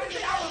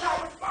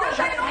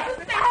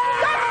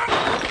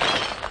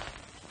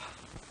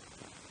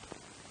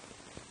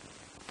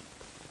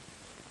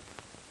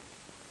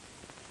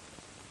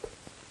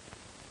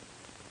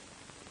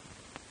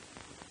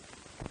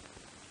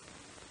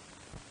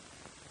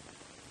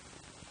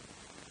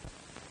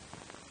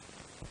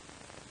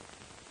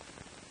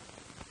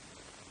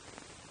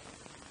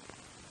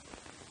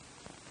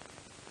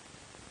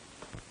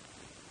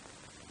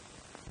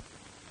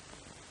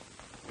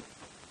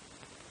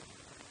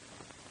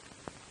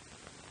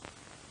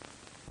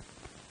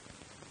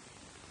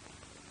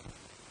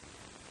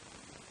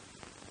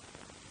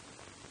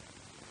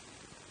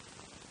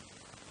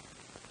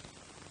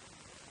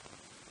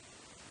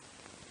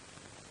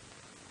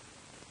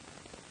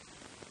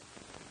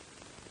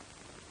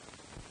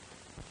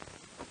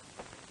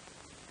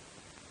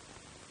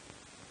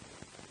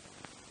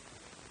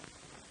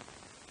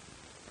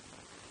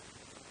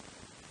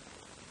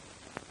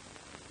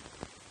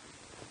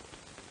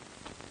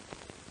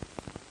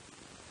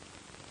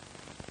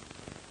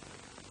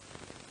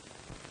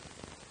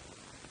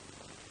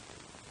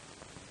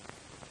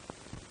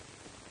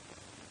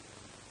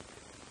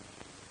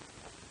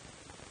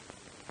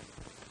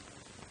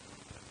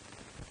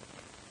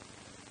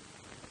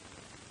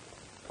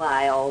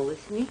 Why all the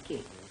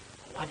sneaking?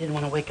 I didn't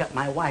want to wake up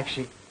my wife.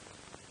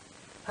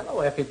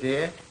 Hello, Effie,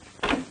 dear.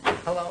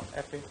 Hello,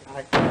 Effie.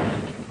 I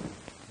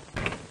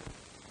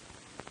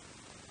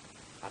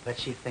bet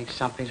she thinks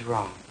something's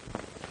wrong.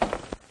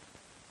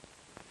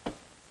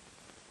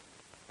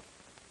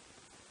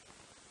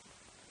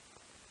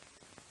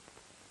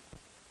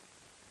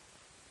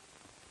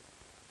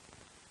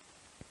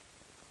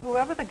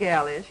 Whoever the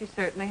gal is, she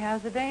certainly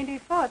has a dainty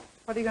foot.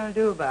 What are you going to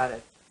do about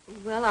it?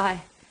 Well, I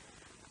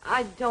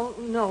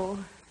don't know.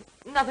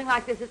 Nothing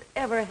like this has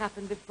ever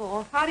happened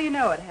before. How do you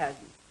know it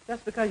hasn't?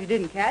 Just because you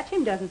didn't catch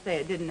him doesn't say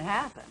it didn't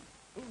happen.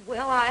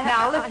 Well,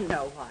 Now, listen,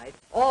 Snow White.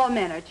 All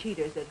men are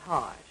cheaters at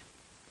heart.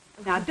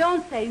 Now,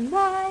 don't say,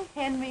 my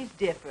Henry's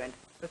different,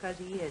 because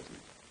he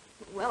isn't.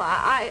 Well,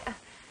 I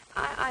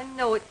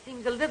know it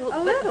seems a little...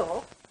 A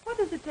little? What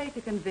does it take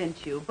to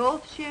convince you?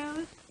 Both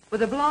shoes?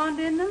 With a blonde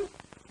in them?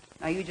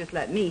 Now, you just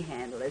let me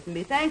handle this, and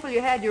be thankful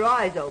you had your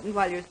eyes open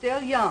while you're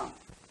still young.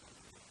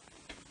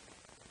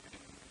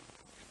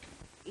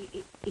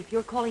 If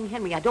you're calling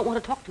Henry, I don't want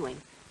to talk to him.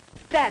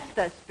 That's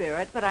the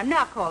spirit, but I'm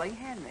not calling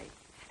Henry.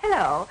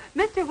 Hello,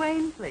 Mr.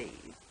 Wayne, please.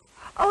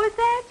 Oh, is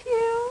that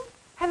you?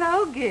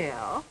 Hello,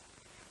 Gil.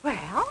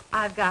 Well,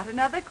 I've got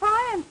another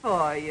client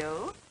for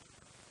you.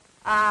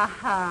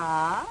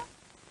 Uh-huh.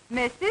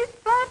 Mrs.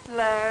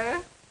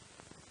 Butler.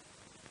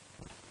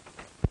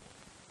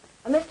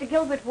 Mr.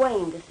 Gilbert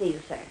Wayne to see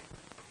you, sir.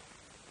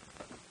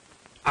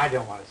 I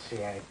don't want to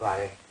see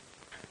anybody.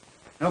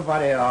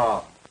 Nobody at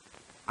all.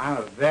 I'm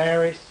a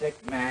very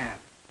sick man.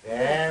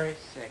 Very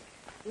sick.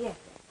 Yes,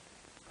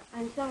 sir.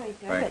 I'm sorry,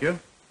 sir. Thank you.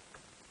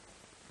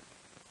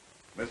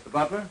 Mr.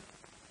 Butler,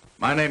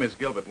 my name is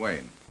Gilbert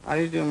Wayne. How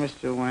do you do,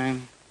 Mr.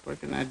 Wayne? What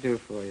can I do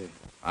for you?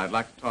 I'd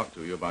like to talk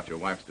to you about your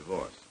wife's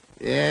divorce.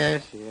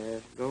 Yes.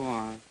 Go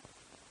on.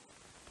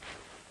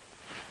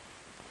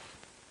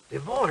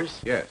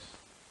 Divorce? Yes.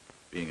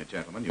 Being a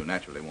gentleman, you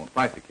naturally won't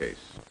fight the case.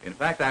 In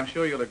fact, I'm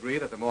sure you'll agree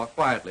that the more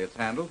quietly it's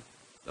handled,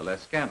 the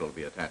less scandal will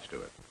be attached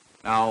to it.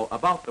 Now,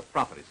 about the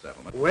property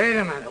settlement. Wait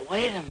a minute.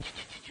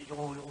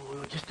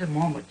 Oh, just a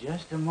moment, please.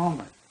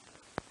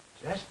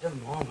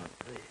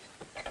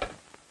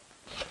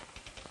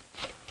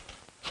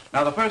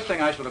 Now, the first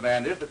thing I shall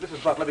demand is that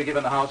Mrs. Butler be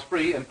given the house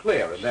free and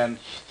clear, and then...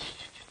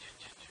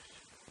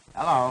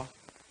 Hello.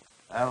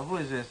 Who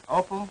is this?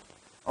 Opal?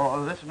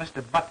 Oh, this is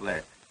Mr.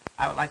 Butler.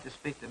 I would like to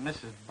speak to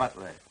Mrs.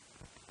 Butler.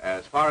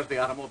 As far as the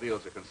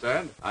automobiles are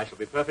concerned, I shall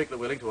be perfectly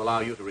willing to allow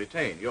you to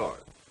retain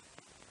yours.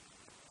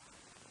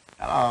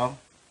 Hello.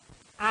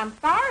 I'm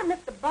sorry,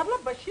 Mr. Butler,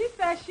 but she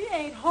says she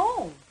ain't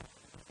home.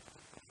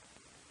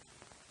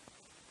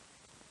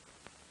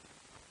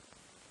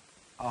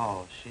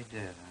 Oh, she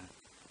did, huh?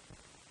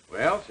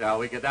 Well, shall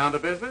we get down to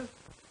business?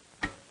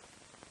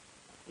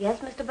 Yes,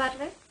 Mr.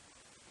 Butler?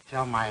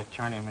 Tell my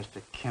attorney,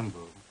 Mr.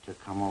 Kimball, to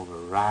come over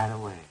right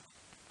away.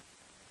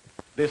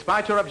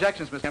 Despite your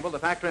objections, Miss Kimball, the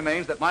fact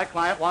remains that my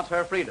client wants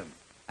her freedom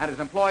and has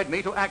employed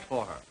me to act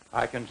for her.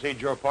 I concede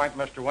your point,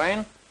 Mr.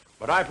 Wayne,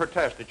 but I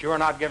protest that you are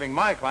not giving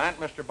my client,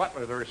 Mr.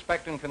 Butler, the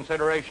respect and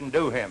consideration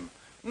due him.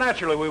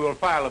 Naturally, we will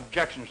file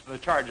objections to the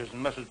charges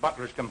in Mrs.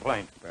 Butler's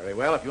complaint. Very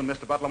well. If you and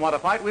Mr. Butler want to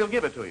fight, we'll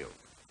give it to you.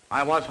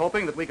 I was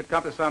hoping that we could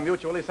come to some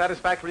mutually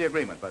satisfactory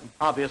agreement, but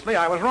obviously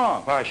I was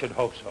wrong. I should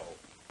hope so.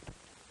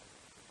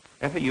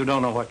 Effie, you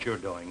don't know what you're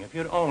doing. If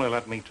you'd only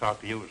let me talk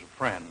to you as a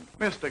friend.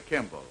 Mr.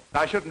 Kimball,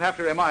 I shouldn't have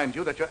to remind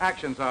you that your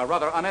actions are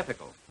rather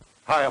unethical.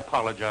 I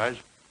apologize.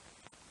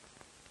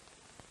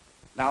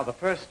 Now, the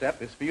first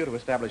step is for you to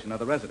establish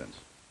another residence.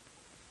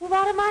 Move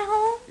out of my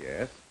home?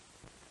 Yes?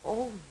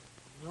 Oh,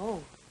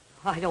 no.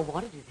 I don't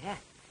want to do that.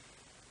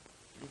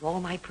 Leave all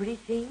my pretty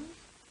things,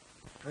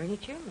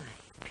 furniture,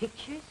 my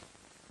pictures.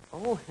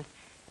 Oh,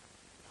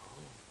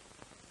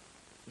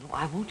 no,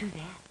 I won't do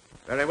that.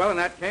 Very well, in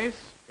that case,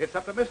 it's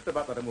up to Mr.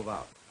 Butler to move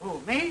out.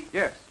 Who, me?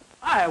 Yes.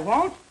 I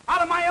won't.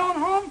 Out of my own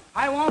home,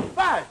 I won't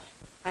budge.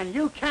 And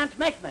you can't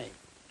make me.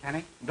 Can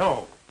he?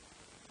 No.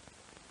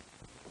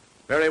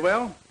 Very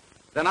well.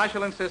 Then I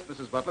shall insist,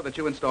 Mrs. Butler, that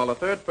you install a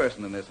third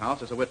person in this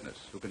house as a witness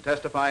who can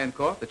testify in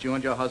court that you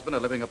and your husband are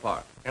living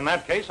apart. In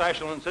that case, I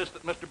shall insist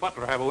that Mr.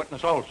 Butler have a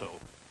witness also.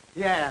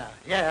 Yeah.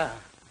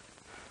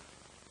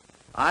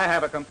 I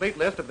have a complete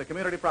list of the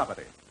community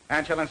property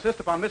and shall insist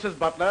upon Mrs.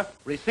 Butler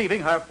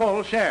receiving her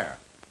full share.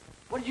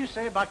 What did you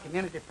say about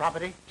community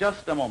property?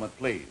 Just a moment,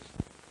 please.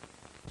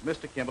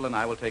 Mr. Kimball and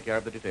I will take care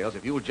of the details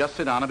if you will just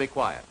sit down and be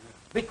quiet.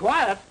 Be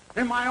quiet?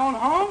 In my own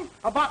home?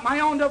 About my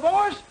own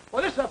divorce?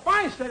 Well, this is a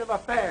fine state of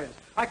affairs.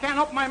 I can't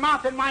open my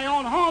mouth in my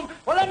own home.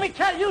 Well, let me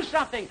tell you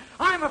something.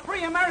 I'm a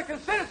free American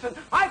citizen.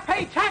 I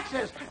pay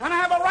taxes, and I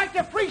have a right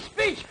to free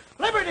speech,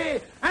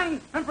 liberty,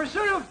 and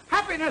pursuit of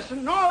happiness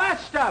and all that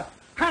stuff.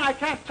 And I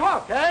can't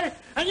talk, eh?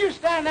 And you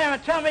stand there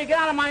and tell me to get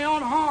out of my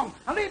own home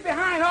and leave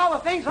behind all the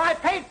things I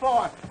paid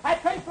for. I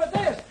paid for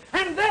this,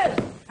 and this,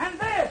 and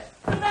this,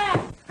 and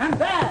that, and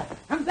that,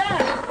 and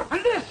that,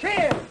 and this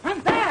here,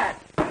 and that,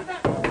 and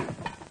that.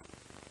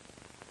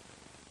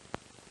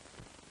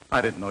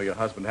 I didn't know your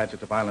husband had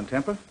such a violent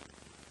temper.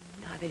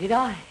 Neither did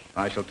I.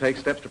 I shall take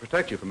steps to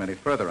protect you from any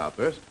further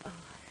outbursts. Oh,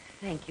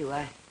 thank you.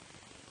 I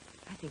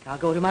think I'll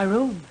go to my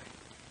room.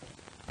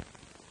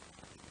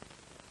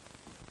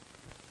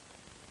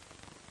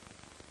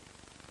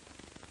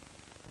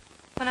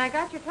 When I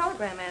got your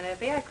telegram, Aunt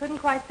Effie, I couldn't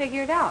quite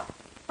figure it out.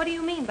 What do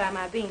you mean by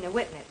my being a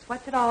witness?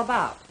 What's it all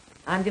about?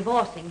 I'm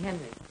divorcing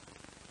Henry.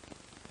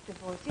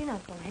 Divorcing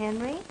Uncle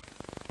Henry?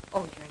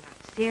 Oh, you're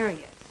not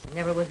serious.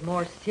 Never was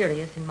more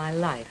serious in my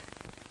life.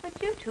 But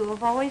you two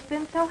have always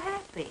been so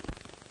happy.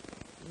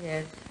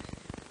 Yes,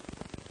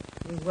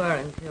 we were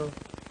until...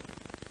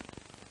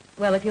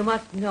 Well, if you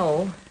must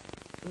know,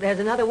 there's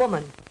another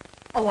woman.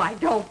 Oh, I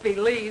don't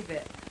believe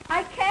it.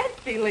 I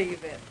can't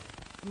believe it.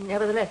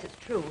 Nevertheless, it's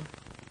true.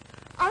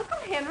 Uncle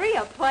Henry,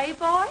 a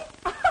playboy?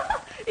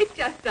 It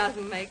just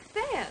doesn't make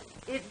sense.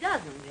 It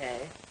doesn't, eh?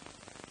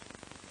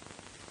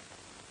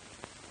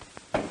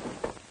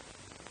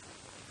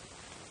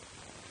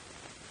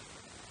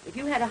 If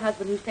you had a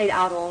husband who stayed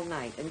out all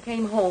night and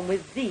came home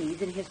with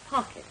these in his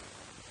pocket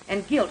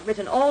and guilt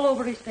written all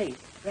over his face,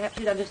 perhaps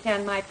you'd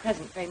understand my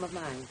present frame of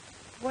mind.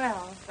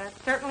 Well, that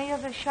certainly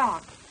is a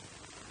shock.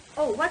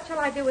 Oh, what shall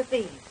I do with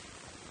these?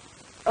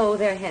 Oh,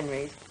 they're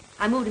Henry's.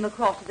 I moved him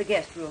across to the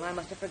guest room. I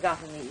must have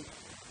forgotten these.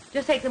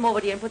 Just take them over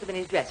to you and put them in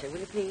his dresser, will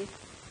you please?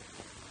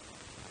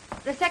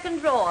 The second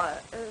drawer.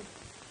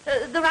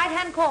 The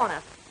right-hand corner.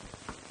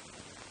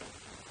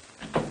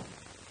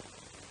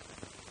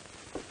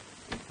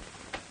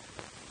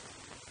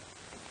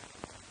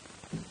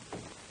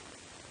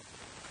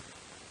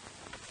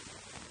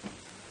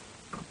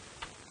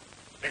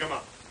 Pick 'em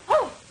up.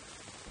 Oh!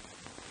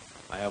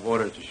 I have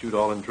orders to shoot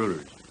all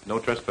intruders. No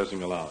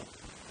trespassing allowed.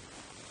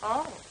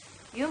 Oh,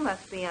 you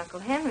must be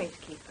Uncle Henry's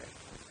keeper.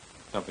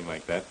 Something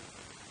like that.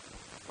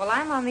 Well,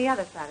 I'm on the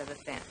other side of the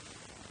fence,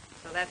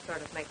 so that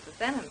sort of makes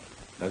us enemies.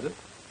 Does it?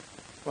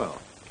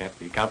 Well, can't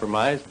be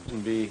compromised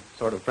and be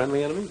sort of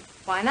friendly enemies.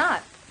 Why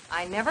not?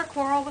 I never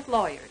quarrel with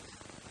lawyers.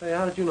 Say,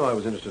 how did you know I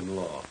was interested in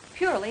law?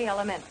 Purely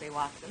elementary,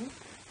 Watson.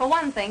 For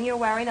one thing, you're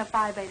wearing a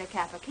Phi Beta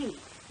Kappa key,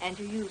 and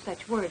you use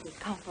such words as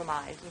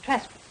compromise and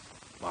trespass.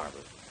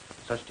 Marvelous.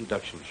 Such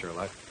deduction,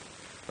 Sherlock.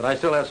 But I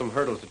still have some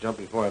hurdles to jump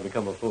before I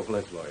become a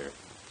full-fledged lawyer.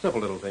 Simple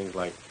little things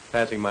like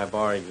passing my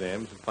bar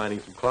exams and finding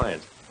some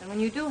clients. And when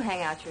you do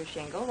hang out your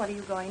shingle, what are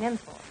you going in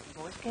for?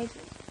 Divorce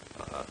cases?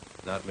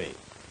 Not me.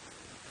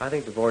 I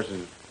think divorce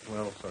is,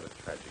 well, sort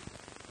of tragic.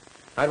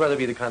 I'd rather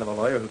be the kind of a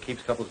lawyer who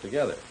keeps couples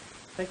together.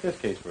 Take this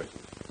case, for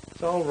instance.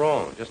 It's all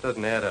wrong. It just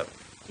doesn't add up.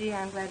 Gee,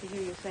 I'm glad to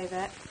hear you say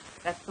that.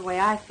 That's the way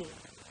I feel.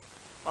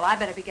 Well, I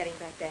better be getting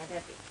back to Aunt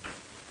Effie.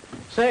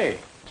 Say,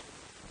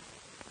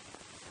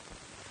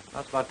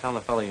 how's about telling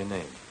the fellow your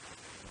name?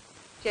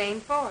 Jane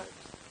Forbes.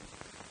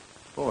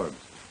 Forbes.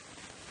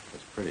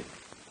 That's pretty.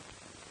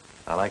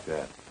 I like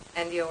that.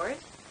 And yours?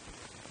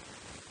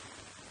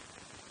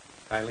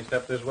 Kindly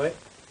step this way.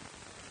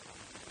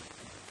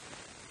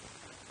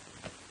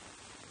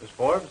 Miss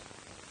Forbes,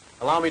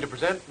 allow me to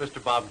present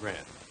Mr. Bob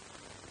Grant.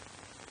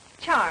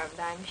 Charmed,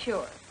 I'm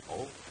sure.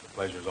 Oh, the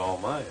pleasure's all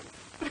mine.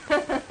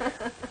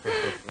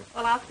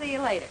 Well, I'll see you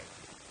later.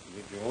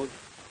 You get yours?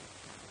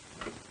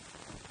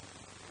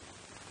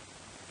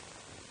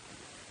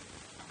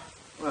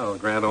 Well,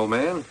 grand old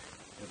man,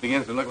 it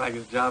begins to look like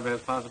his job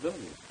has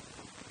possibilities.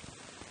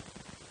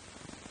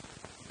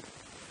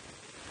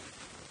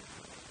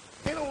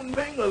 Ain't no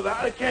bangers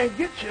out. I can't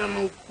get you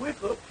no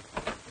quicker.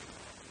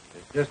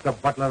 Is this the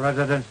Butler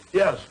residence?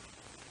 Yes.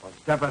 Well,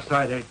 step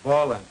aside,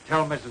 8-Ball, and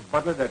tell Mrs.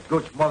 Butler that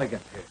Gooch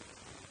Mulligan's here.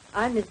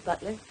 I'm Miss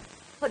Butler.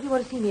 What do you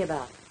want to see me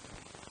about?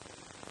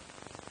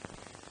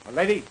 Well,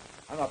 lady,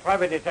 I'm a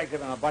private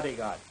detective and a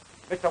bodyguard.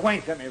 Mr.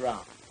 Wayne sent me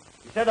round.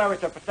 He said I was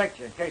to protect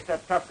you in case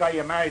that tough guy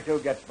you're married to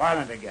gets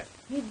violent again.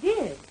 You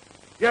did?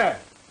 Yeah.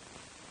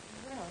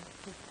 Well,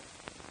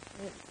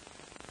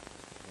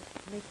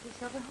 make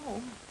yourself at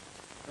home.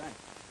 Thanks.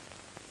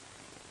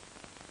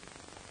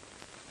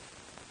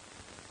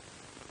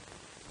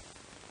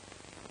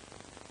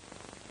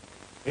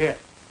 Here.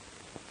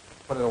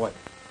 Put it away.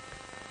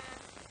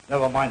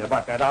 Never mind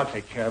about that. I'll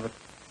take care of it.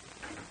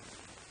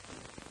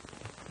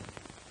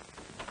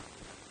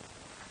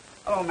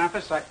 Hello,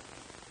 Memphis.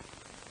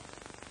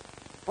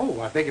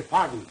 Oh, I beg your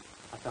pardon.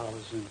 I thought I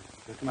was in...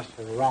 It must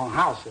be the wrong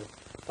house. I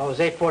thought it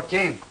was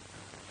 814.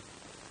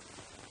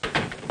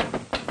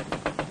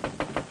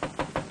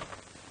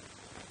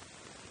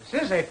 This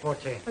is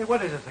 814. Hey,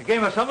 what is this, a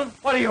game or something?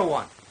 What do you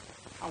want?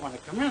 I want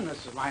to come in.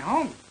 This is my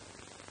home.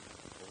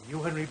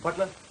 You Henry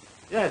Butler?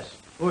 Yes.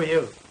 Who are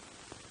you?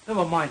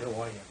 Never mind who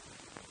I am.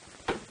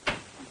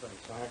 I'm very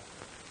sorry.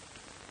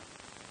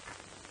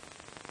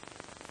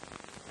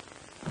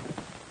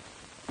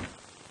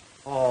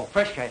 Oh,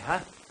 fresh guy, huh?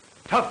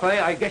 Tough,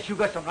 eh? I guess you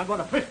got something. I'm going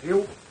to fist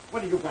you.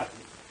 What do you got?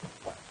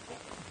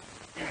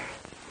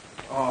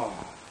 Oh,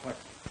 what?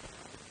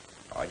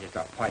 Oh, just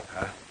a pipe,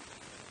 huh?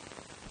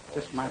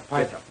 Just my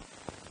pipe.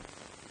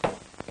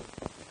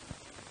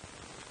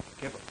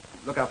 Careful.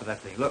 Look out for that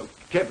thing. Look,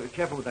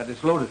 careful with that.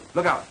 It's loaded.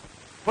 Look out.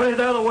 Put it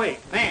the other way.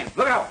 Man,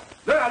 look out.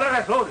 Look out.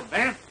 That's loaded,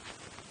 man.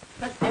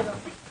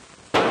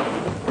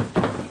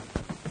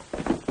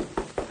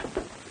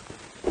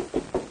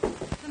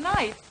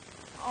 Tonight?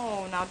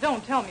 Oh, now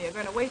don't tell me you're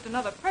going to waste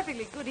another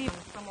perfectly good evening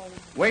with some old...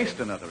 Waste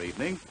another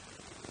evening?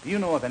 Do you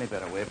know of any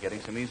better way of getting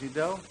some easy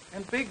dough?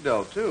 And big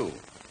dough, too.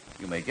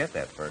 You may get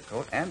that fur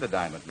coat and a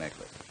diamond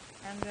necklace.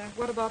 And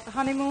what about the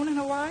honeymoon in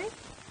Hawaii?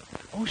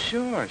 Oh,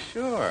 sure.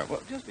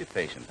 Well, just be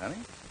patient, honey.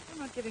 You're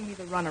not giving me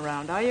the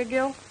runaround, are you,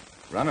 Gil?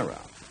 Run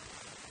around.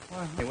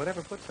 Well, hey,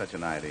 whatever put such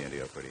an idea into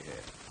your pretty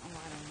head? Oh, I don't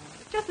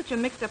know. It's just that you're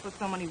mixed up with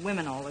so many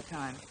women all the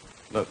time.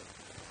 Look,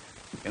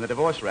 in the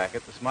divorce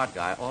racket, the smart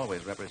guy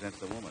always represents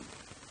the woman.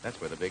 That's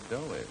where the big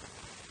dough is.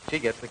 She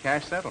gets the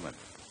cash settlement.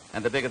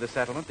 And the bigger the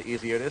settlement, the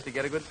easier it is to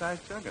get a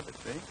good-sized chunk of it,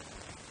 see?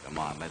 Come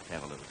on, let's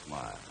have a little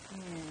smile.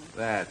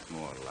 That's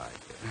more like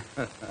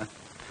it.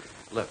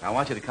 Look, I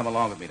want you to come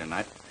along with me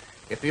tonight.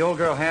 If the old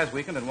girl has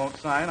weakened and won't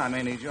sign, I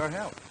may need your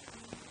help.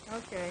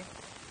 Okay.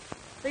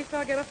 At least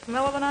I'll get a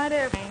smell of a night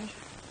air change.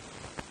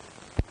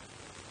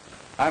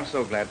 I'm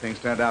so glad things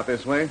turned out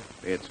this way.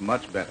 It's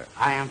much better.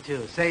 I am,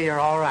 too. Say you're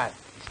all right.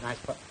 It's nice,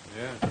 but...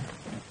 Yeah.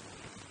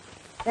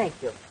 Thank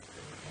you.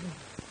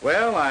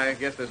 Well, I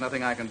guess there's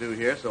nothing I can do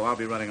here, so I'll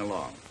be running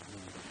along.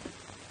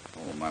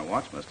 Oh, my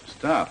watch must have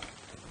stopped.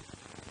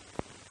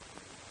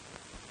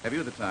 Have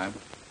you the time?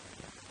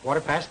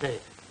 8:15.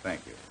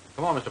 Thank you.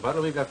 Come on, Mr.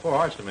 Butler. We've got 4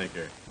 hearts to make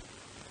here.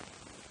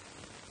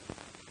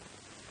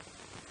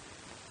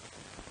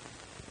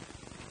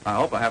 I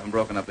hope I haven't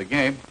broken up the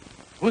game.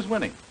 Who's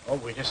winning? Oh,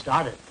 we just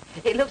started.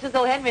 It looks as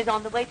though Henry's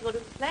on the way to a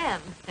little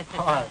slam.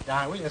 Oh,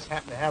 Don, we just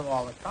happen to have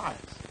all the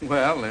cards.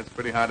 Well, it's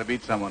pretty hard to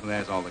beat someone who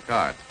has all the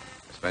cards,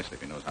 especially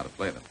if he knows how to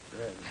play them.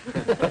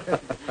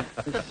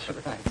 Is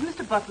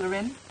Mr. Butler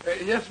in?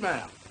 Yes,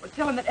 ma'am. Well,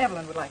 tell him that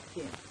Evelyn would like to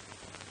see him.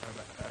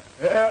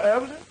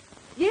 Evelyn?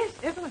 Yes,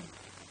 Evelyn.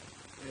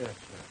 Yes,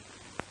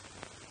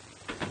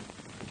 sir.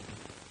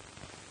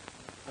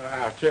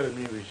 I'll tell him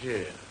he was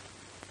here.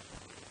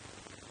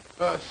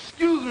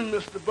 Excuse me,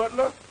 Mr.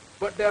 Butler,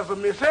 but there's a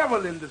Miss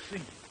Evelyn to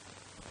see.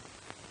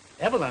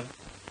 Evelyn?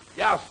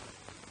 Yes, sir.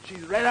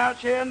 She's right out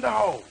here in the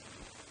hall.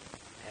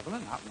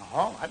 Evelyn? Out in the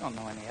hall? I don't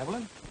know any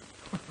Evelyn.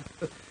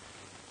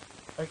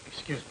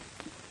 Excuse me.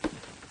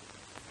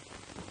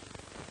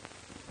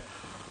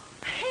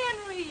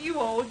 Henry, you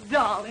old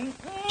darling.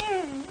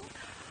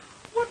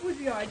 What was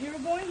the idea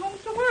of going home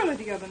so early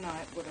the other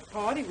night? Well, the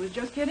party was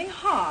just getting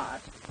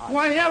hot.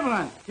 Why,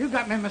 Evelyn, you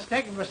got me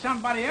mistaken for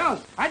somebody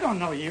else. I don't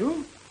know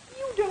you.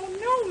 You don't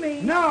know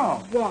me?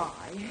 No. Why,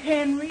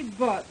 Henry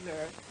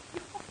Butler.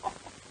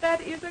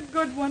 That is a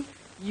good one.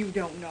 You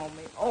don't know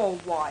me. Oh,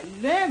 why,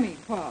 Lemmy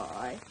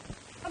Pie.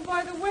 And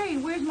by the way,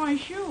 where's my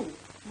shoe?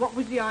 What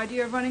was the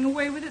idea of running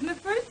away with it in the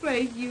first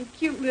place, you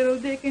cute little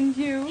dick and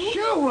Jew?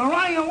 Shoe? Well,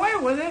 running away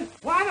with it?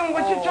 Well, I don't know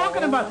what you're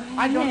talking about.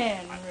 I don't...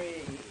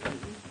 Henry.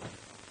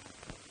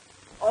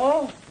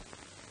 Oh.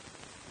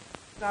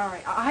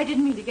 Sorry, I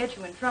didn't mean to get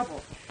you in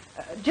trouble.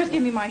 Just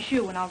give me my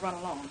shoe and I'll run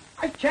along.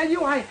 I tell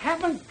you, I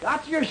haven't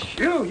got your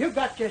shoe. You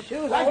got your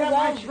shoes. I got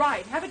my shoe.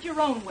 Right. Have it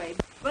your own way.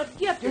 But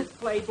get this,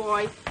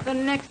 Playboy. The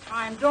next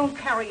time, don't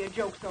carry your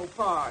joke so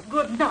far.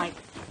 Good night.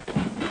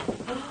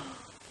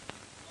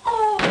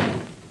 Oh!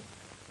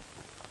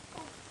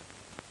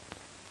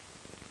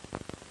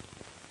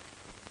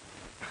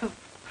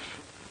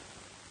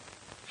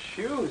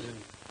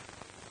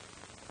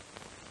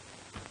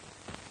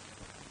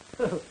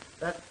 and...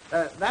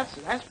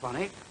 that's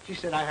funny. She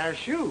said I had a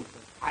shoe.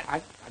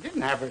 I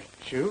didn't have her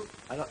shoe.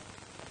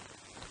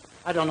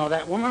 I don't know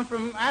that woman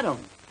from Adam.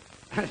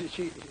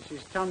 She's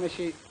telling me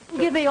she...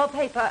 Give me your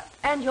paper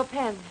and your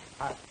pen.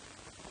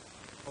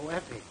 Oh,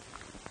 Effie.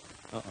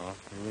 Uh-oh,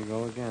 here we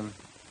go again.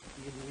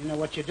 You know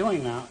what you're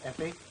doing now,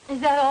 Effie? Is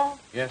that all?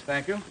 Yes,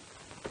 thank you.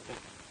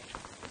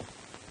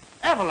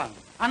 Evelyn.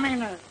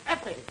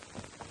 Effie.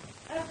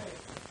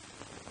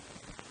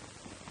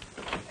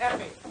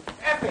 Effie,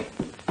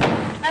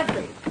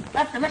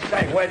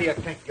 Say, where do you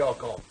think you'll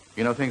go?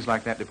 You know, things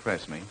like that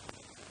depress me.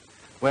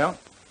 Well,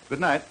 good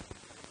night.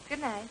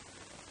 Good night.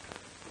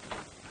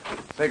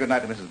 Say good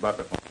night to Mrs.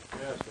 Butler.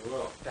 Yes, I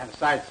will. Stand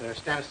aside, sir.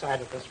 Stand aside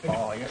with this.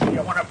 Oh, you see,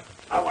 I want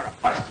to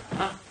bust you,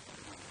 huh?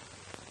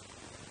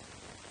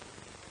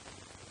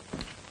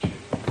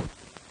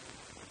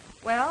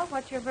 Well,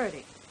 what's your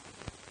verdict?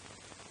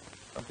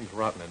 Something's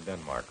rotten in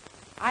Denmark.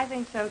 I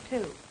think so,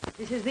 too.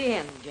 This is the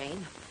end,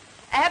 Jane.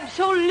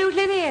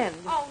 Absolutely the end.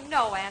 Oh,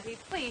 no, Auntie,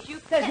 please,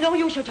 you There's no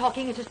use you're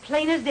talking. It's as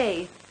plain as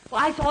day.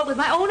 Well, I saw it with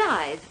my own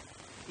eyes.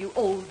 You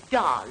old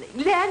darling.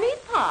 Lammy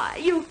pie.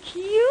 You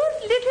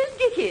cute little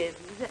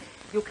Dickens.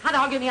 You can't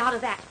argue me out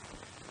of that.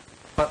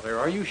 Butler,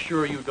 are you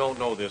sure you don't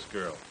know this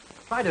girl?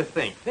 Try to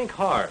think. Think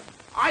hard.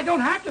 I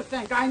don't have to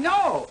think. I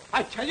know.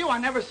 I tell you, I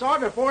never saw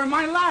her before in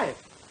my life.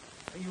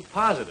 Are you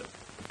positive?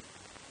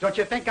 Don't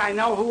you think I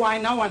know who I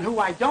know and who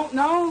I don't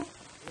know?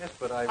 Yes,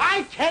 but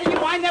I tell you,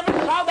 I never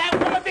saw that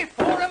woman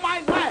before in my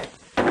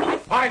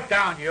life. Pipe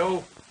down,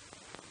 you.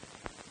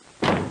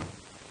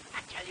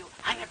 I tell you,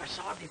 I never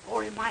saw her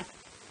before in my...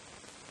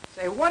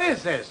 Say, what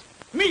is this?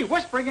 Me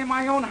whispering in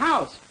my own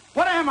house.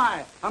 What am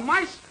I, a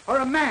mice or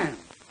a man?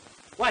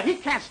 Why, he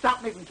can't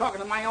stop me from talking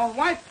to my own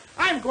wife.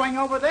 I'm going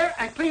over there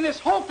and clean this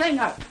whole thing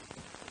up.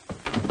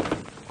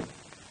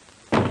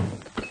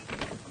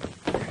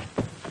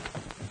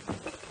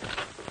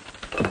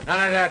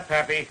 None of that,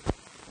 Pappy.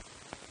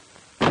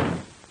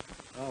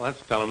 Well,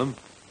 that's telling them.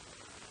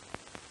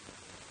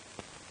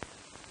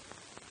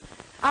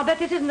 I'll bet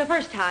this isn't the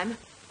first time.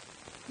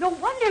 No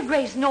wonder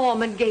Grace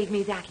Norman gave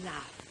me that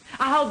laugh.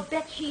 I'll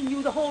bet she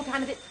knew the whole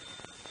time of it.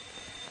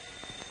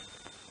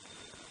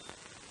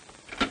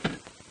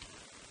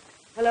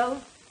 Hello?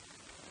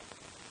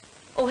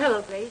 Oh,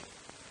 hello, Grace.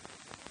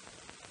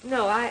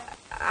 No,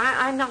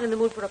 I'm not in the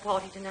mood for a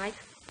party tonight.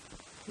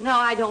 No,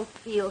 I don't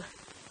feel...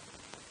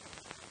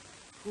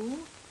 Who?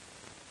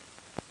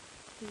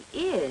 He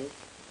is.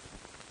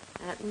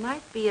 That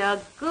might be a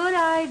good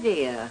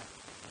idea.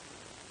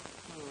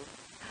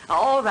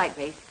 All right,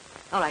 Grace.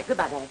 All right,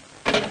 goodbye,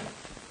 Dad.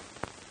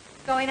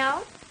 going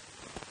out?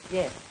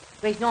 Yes.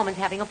 Grace Norman's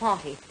having a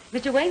party.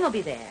 Mr. Wayne will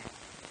be there.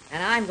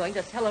 And I'm going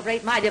to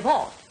celebrate my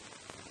divorce.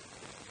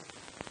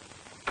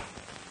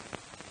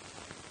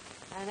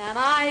 And am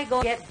I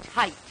going to get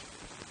tight?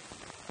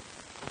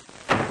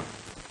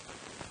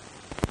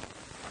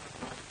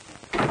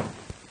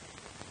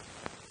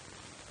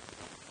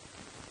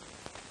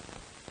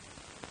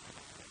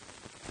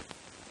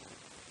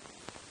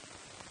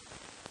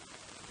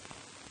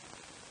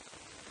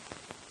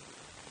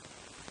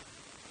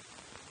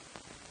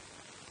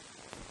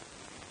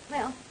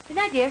 Well, good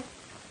night, dear.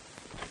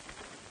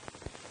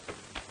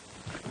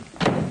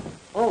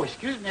 Oh,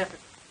 excuse me.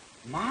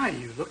 My,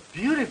 you look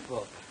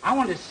beautiful. I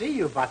want to see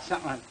you about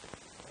something.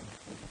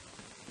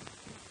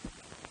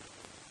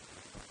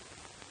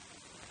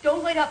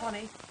 Don't wait up on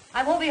me.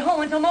 I won't be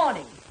home until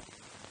morning.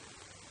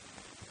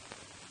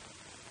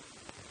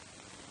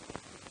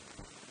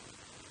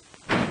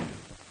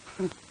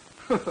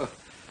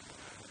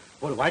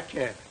 What do I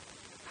care?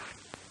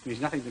 It means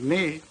nothing to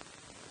me.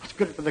 What's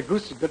good for the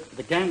goose is good for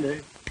the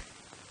gander.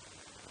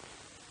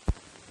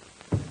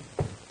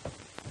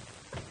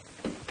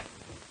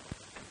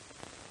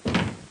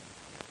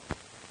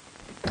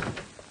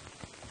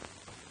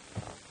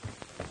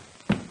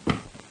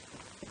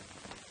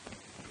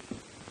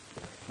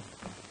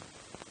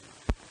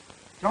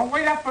 Don't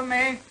wait up for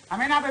me. I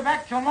may not be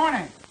back till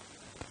morning.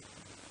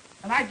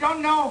 And I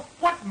don't know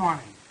what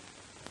morning.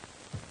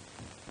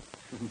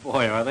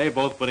 Boy, are they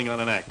both putting on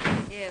an act.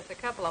 Yes, a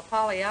couple of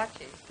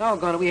Pagliaccis.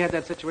 Doggone it, we had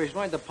that situation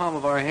right in the palm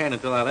of our hand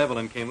until Aunt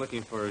Evelyn came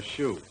looking for her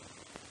shoe.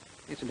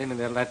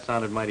 Incidentally, that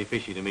sounded mighty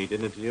fishy to me,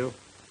 didn't it to you?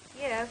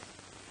 Yes.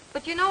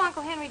 But you know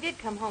Uncle Henry did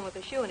come home with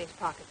a shoe in his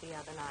pocket the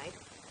other night.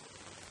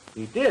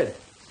 He did?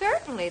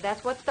 Certainly.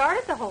 That's what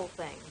started the whole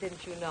thing.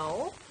 Didn't you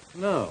know?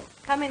 No.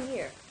 Come in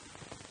here.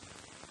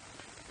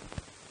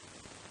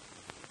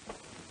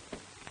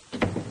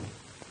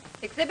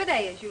 Exhibit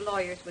A, as you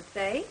lawyers would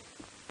say.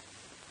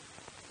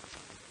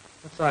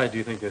 What size do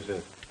you think this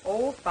is?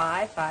 Oh,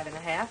 5, 5.5.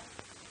 I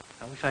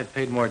wish I'd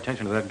paid more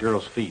attention to that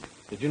girl's feet.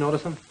 Did you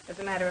notice them? As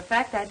a matter of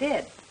fact, I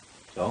did.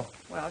 So?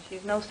 Well,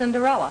 she's no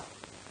Cinderella.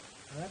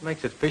 That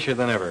makes it fisher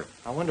than ever.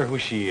 I wonder who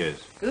she is.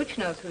 Gooch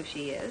knows who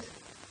she is.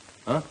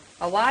 Huh?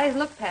 A wise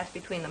look passed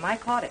between them. I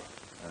caught it.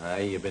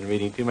 You've been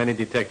reading too many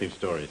detective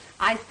stories.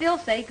 I still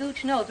say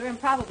Gooch knows her and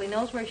probably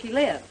knows where she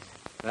lives.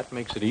 That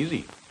makes it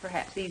easy.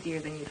 Perhaps easier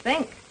than you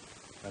think.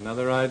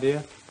 Another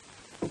idea?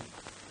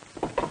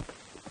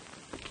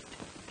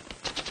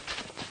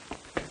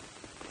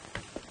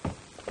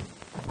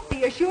 Are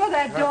you sure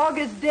that dog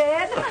is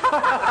dead?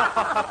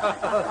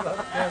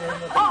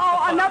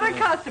 Oh, another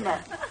customer.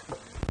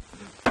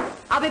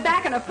 I'll be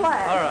back in a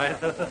flash. All right.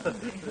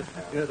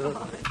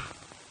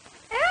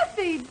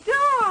 Effie,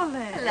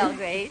 darling. Hello,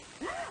 Grace.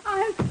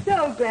 I'm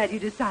so glad you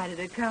decided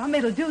to come.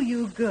 It'll do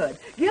you good.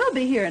 Gil'll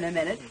be here in a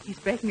minute. He's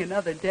breaking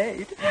another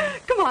date.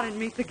 Come on and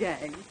meet the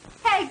gang.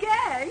 Hey,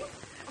 gang.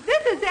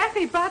 This is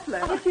Effie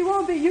Butler, but she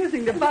won't be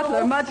using the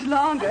butler much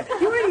longer.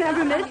 You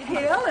remember Miss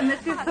Hill and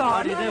Mr. Thornton?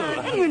 How do you do?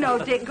 And you know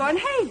Dick Gordon.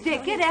 Hey,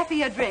 Dick, get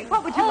Effie a drink.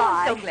 What would you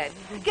like? So glad.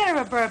 Get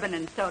her a bourbon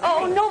and soda.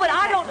 Oh, Hey, no, but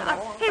I don't...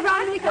 Hey,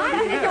 Ronnie, come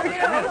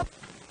on.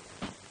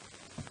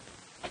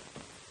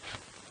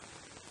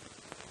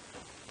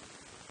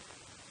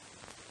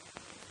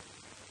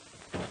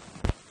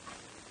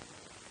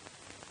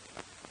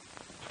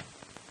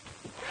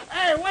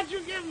 Hey, what'd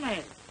you give me?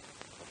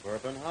 A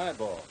bourbon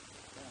highball.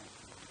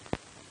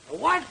 A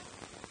what?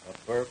 A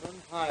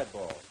bourbon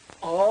highball.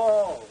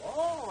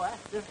 Oh,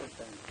 that's different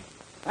then.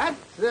 That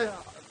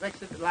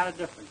makes it a lot of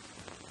difference.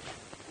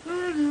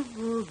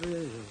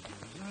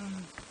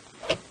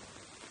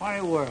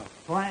 Funny world,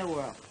 funny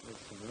world.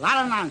 It's a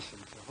lot of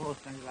nonsense. The whole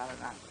thing's a lot of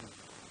nonsense.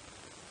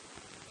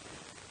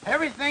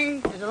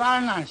 Everything is a lot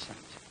of nonsense.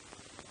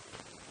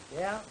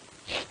 Yeah.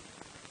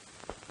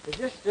 It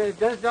just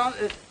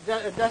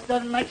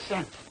doesn't make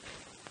sense.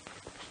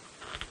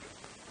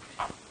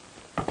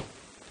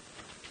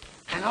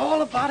 And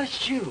all about a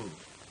shoe.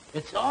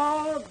 It's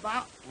all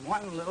about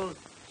one little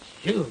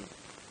shoe.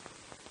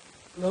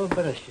 A little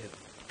bit of shoe.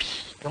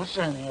 Psst, don't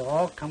say anything. It'll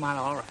all come out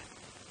all right.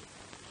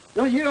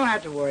 No, you don't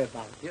have to worry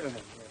about it. You don't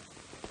have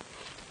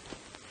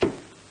to worry.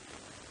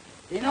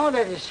 You know,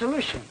 there's a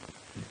solution.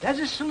 There's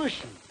a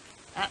solution.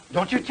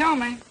 Don't you tell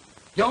me.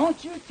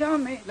 Don't you tell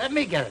me. Let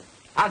me get it.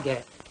 I'll get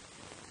it.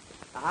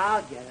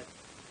 I'll get it.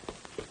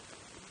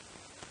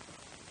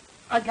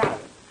 I got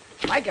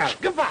it. I got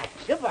it. Goodbye.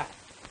 Goodbye.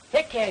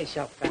 Take care of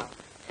yourself, pal.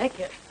 Take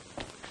care.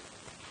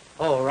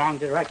 Oh, wrong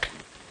direction.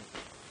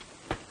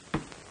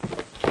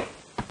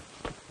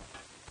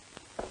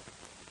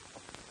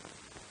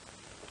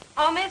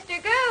 Oh,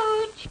 Mr.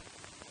 Gooch,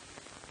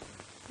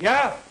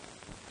 Yeah?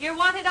 you're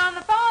wanted on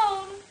the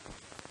phone.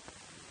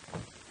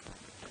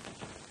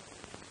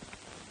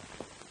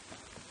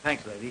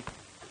 Thanks, lady.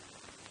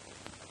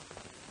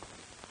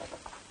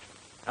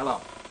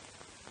 Hello.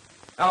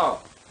 Hello.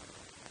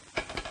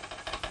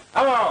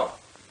 Hello.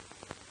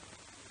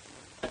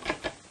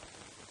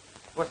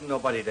 Wasn't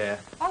nobody there.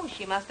 Oh,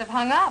 she must have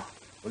hung up.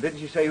 Well, didn't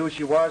she say who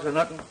she was or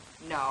nothing?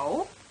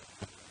 No.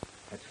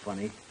 That's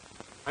funny.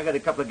 I got a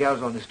couple of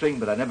gals on the string,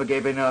 but I never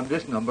gave any of them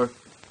this number.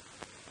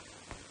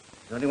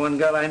 There's only one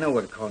girl I know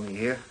would call me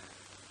here.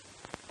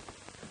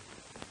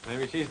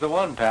 Maybe she's the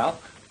one, pal.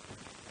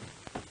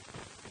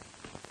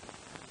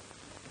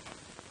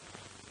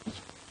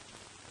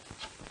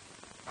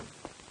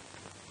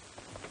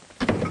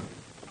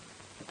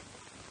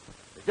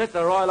 Is this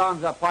the Royal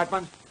Arms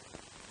apartment?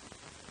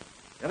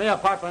 Give me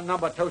apartment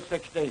number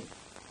 216.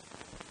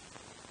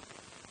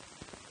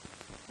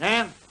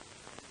 Nan,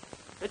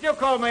 did you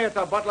call me at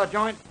the Butler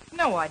joint?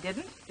 No, I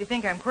didn't. Do you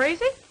think I'm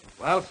crazy?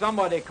 Well,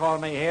 somebody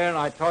called me here, and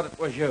I thought it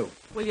was you.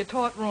 Well, you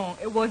taught wrong.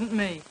 It wasn't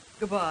me.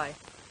 Goodbye.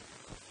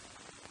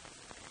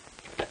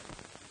 Did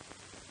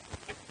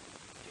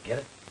you get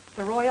it?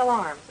 The Royal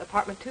Arms,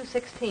 apartment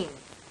 216.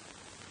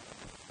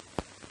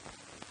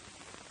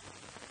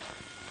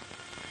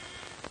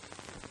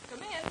 Come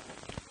in.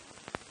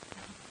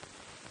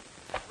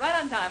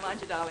 Right on time,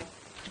 aren't you, darling?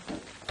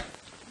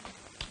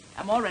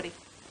 I'm all ready.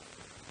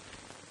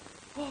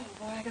 Oh,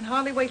 boy, I can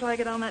hardly wait till I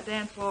get on that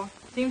dance floor.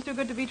 Seems too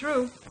good to be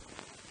true.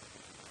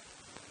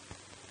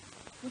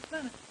 What's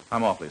that?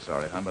 I'm awfully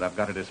sorry, hon, but I've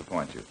got to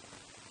disappoint you.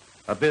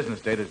 A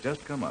business date has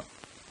just come up.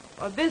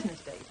 A business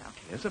date, huh?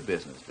 It's a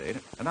business date,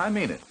 and I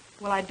mean it.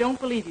 Well, I don't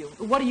believe you.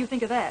 What do you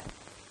think of that?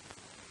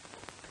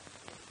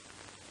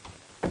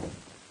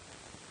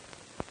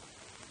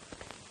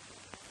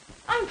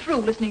 I'm through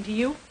listening to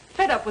you.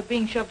 Fed up with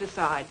being shoved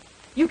aside.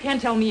 You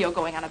can't tell me you're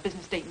going on a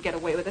business date and get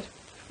away with it.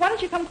 Why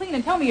don't you come clean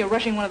and tell me you're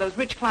rushing one of those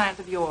rich clients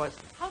of yours?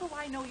 How do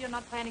I know you're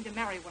not planning to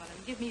marry one of them?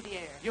 Give me the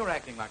air. You're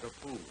acting like a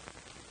fool.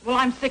 Well,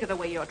 I'm sick of the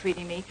way you're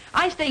treating me.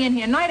 I stay in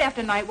here night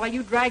after night while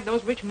you drag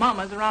those rich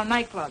mamas around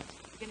nightclubs.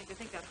 Beginning to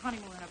think that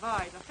honeymoon in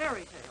Hawaii is a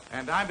fairy tale.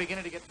 And I'm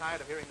beginning to get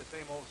tired of hearing the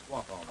same old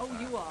squawk all the time.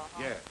 Oh, you are,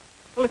 huh? Yeah.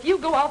 Well, if you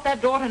go out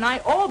that door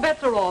tonight, all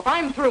bets are off.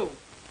 I'm through. Is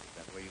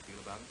that the way you feel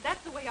about it?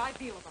 That's the way I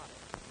feel about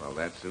it. Well,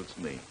 that suits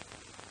me.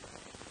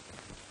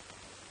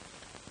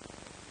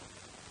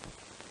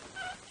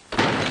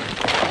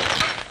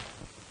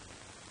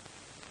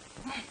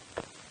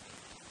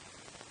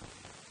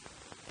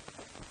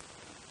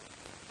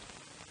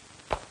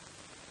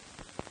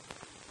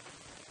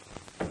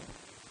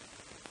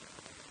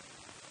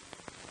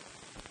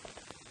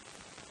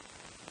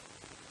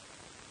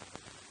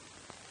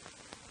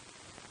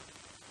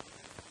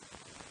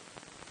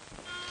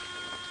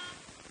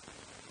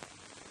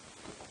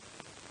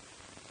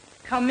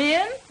 come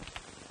in?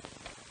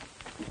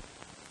 You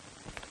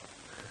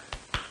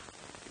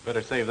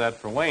better save that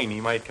for Wayne.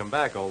 He might come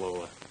back,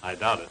 although I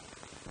doubt it.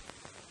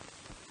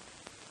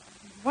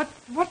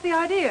 What's the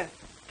idea?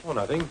 Oh,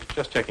 nothing.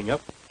 Just checking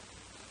up.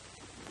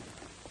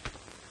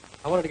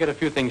 I wanted to get a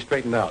few things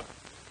straightened out.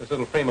 This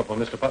little frame-up on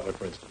Mr. Butler,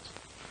 for instance.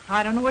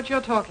 I don't know what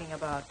you're talking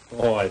about.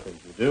 Oh, I think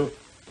you do.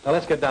 Now,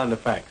 let's get down to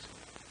facts.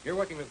 You're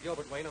working with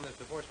Gilbert Wayne on this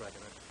divorce racket,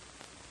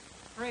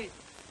 aren't you? Crazy.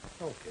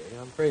 Okay,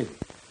 I'm crazy.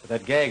 But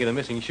that gag of the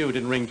missing shoe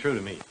didn't ring true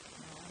to me.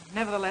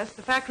 Nevertheless,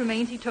 the fact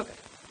remains he took it.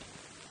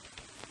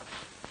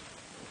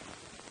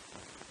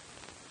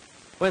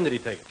 When did he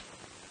take it?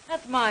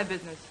 That's my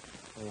business.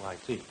 Oh, I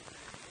see.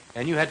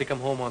 And you had to come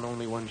home on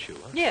only one shoe,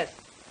 huh? Yes.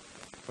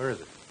 Where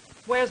is it?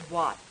 Where's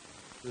what?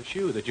 The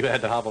shoe that you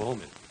had to hobble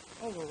home in.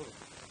 Oh, well,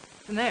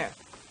 it's in there.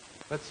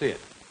 Let's see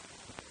it.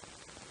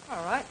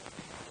 All right.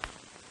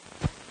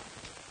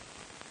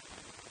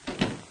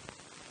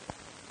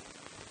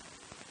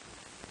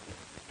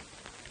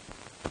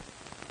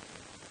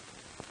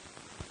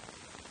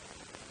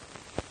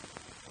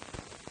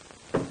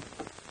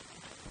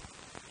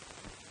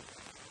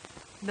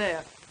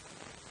 There.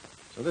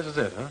 So this is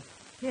it, huh?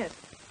 Yes.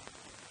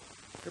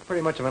 You're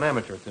pretty much of an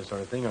amateur at this sort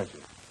of thing, aren't you?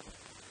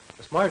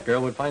 A smart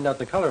girl would find out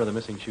the color of the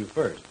missing shoe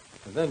first,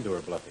 and then do her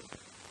bluffing.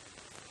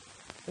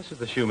 This is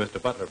the shoe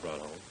Mr. Butler brought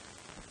home.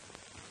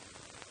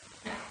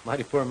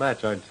 Mighty poor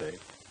match, I'd say.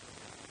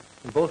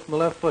 And both from the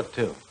left foot,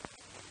 too.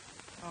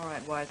 All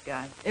right, wise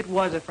guy. It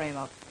was a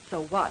frame-up.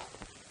 So what?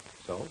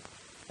 So,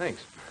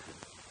 thanks.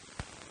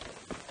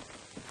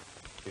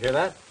 You hear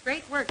that?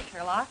 Great work,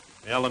 Sherlock.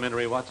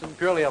 Elementary, Watson.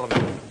 Purely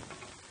elementary.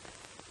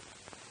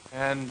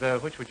 And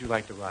which would you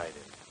like to ride in?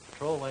 A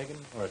patrol wagon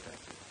or a taxi?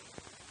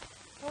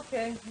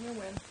 Okay, you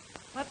win.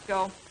 Let's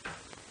go.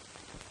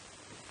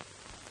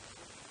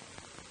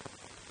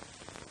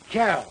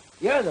 Carol,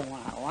 you're the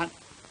one I want.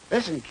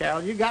 Listen,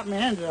 Carol, you got me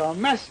into a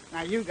mess.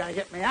 Now you gotta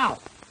get me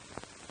out.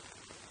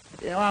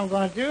 You know what I'm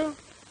gonna do?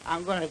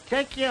 I'm gonna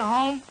take you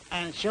home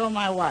and show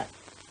my wife.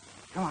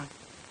 Come on.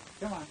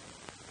 Come on.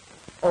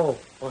 Oh,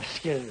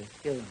 excuse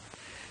me.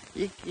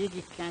 You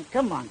can't.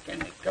 Come on, can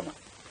you? Come on.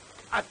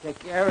 I'll take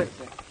care of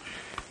everything.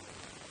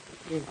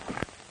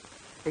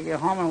 Take you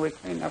home and we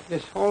clean up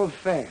this whole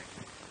affair.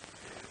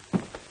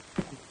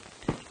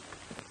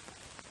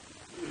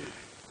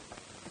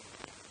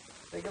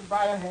 Say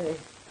goodbye to Hetty.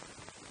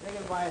 Say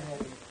goodbye to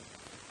Hetty.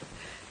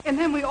 And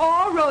then we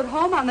all rode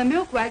home on the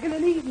milk wagon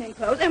in evening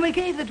clothes, and we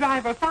gave the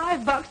driver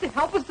 $5 to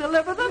help us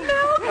deliver the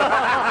milk.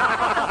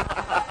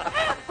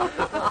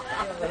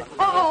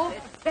 Uh-oh,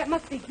 that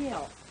must be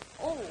Gil.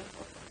 Oh.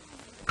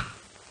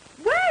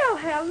 Well,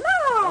 hello.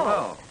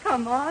 Hello.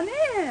 Come on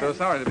in. So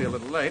sorry to be a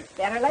little late.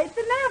 Better late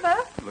than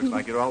never. Looks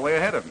like you're all way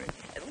ahead of me.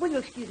 Will you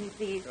excuse me,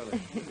 please?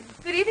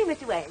 Good evening,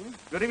 Mr. Wayne.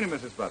 Good evening,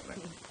 Mrs. Butler.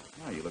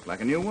 Oh, you look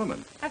like a new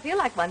woman. I feel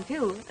like one,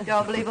 too.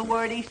 Don't believe a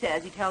word he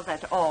says. He tells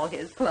that to all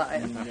his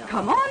clients.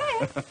 Come on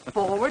in.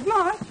 Forward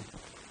march.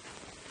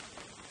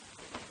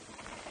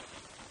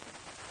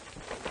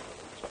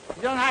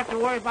 You don't have to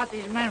worry about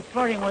these men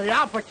flirting with you.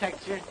 I'll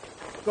protect you.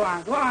 Go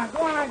on.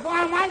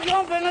 Mind your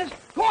own business.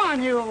 Go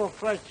on, you little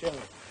flirt show.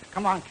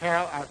 Come on,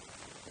 Carol.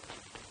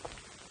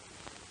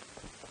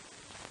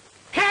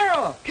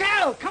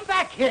 Carol, come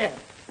back here.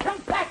 Come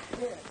back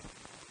here.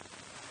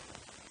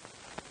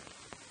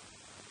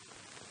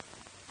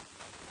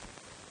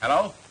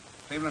 Hello?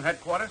 Cleveland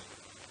headquarters?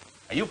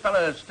 Are you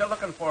fellas still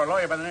looking for a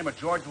lawyer by the name of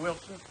George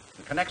Wilson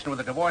in connection with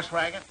the divorce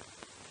racket?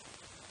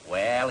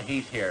 Well,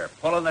 he's here,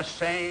 pulling the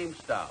same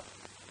stuff.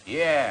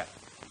 Yeah,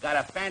 got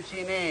a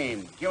fancy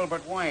name,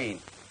 Gilbert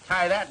Wayne.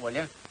 Try that, will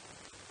you?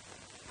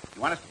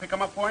 You want us to pick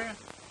him up for you?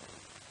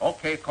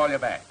 Okay, call you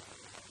back.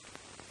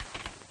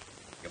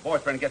 Your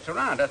boyfriend gets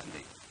around, doesn't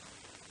he?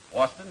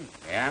 Boston,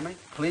 Miami,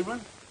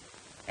 Cleveland?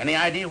 Any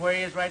idea where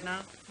he is right now?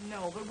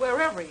 No, but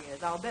wherever he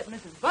is, I'll bet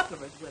Mrs. Butler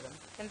is with him.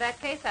 In that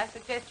case, I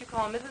suggest you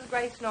call Mrs.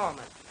 Grace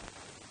Norman.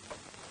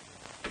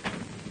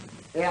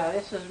 Yeah,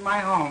 this is my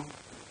home.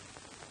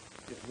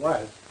 It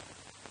was.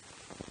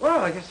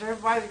 Well, I guess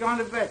everybody's gone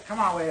to bed. Come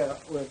on,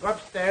 we'll go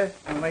upstairs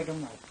and wake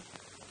them up.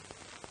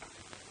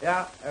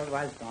 Yeah,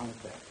 everybody's gone to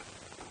bed.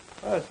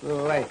 Oh, it's a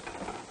little late.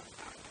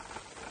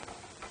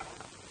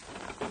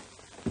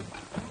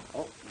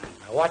 Oh,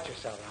 now watch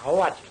yourself.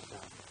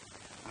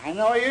 I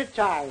know you're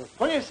tired.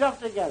 Pull yourself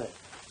together.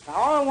 Now,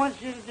 all I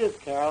want you to do,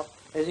 Carol,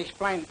 is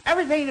explain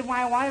everything to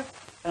my wife,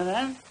 and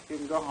then you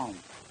can go home.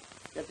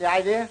 Get the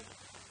idea?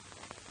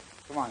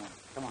 Come on now.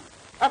 Come on.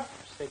 Up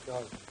she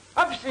goes.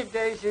 Upsy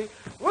daisy,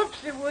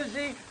 whoopsie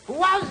woozy,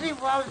 wowsy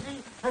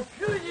wowsy,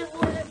 fusy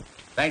woozy.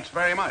 Thanks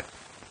very much.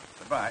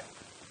 Goodbye.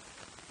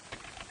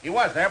 He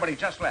was there, but he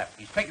just left.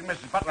 He's taking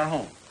Mrs. Butler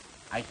home.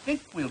 I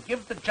think we'll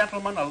give the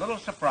gentleman a little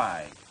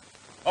surprise.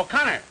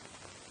 O'Connor,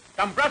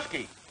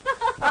 Dombrowski.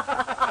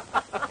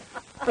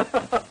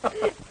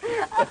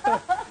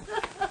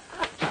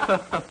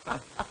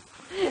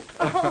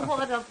 Oh,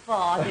 what a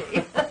party.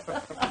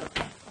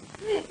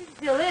 It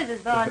still is,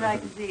 as far as I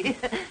can see.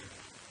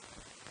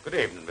 Good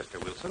evening,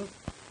 Mr. Wilson.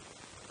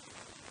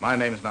 My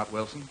name's not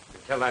Wilson.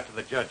 It's Tell that to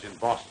the judge in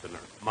Boston or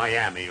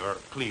Miami or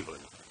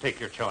Cleveland. Take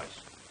your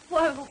choice.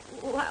 Why,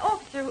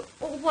 officer,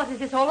 what is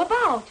this all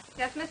about?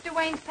 Just Mr.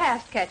 Wayne's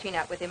past catching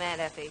up with him, Aunt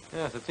Effie.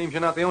 Yes, it seems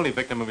you're not the only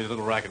victim of his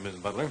little racket,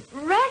 Mrs. Butler.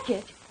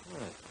 Racket?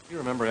 Yes. You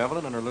remember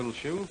Evelyn and her little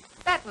shoe?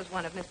 That was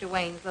one of Mr.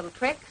 Wayne's little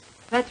tricks.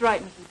 That's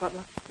right, Mrs.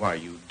 Butler. Why,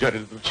 you dirty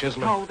little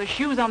chiseler. Oh, the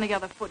shoe's on the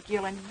other foot,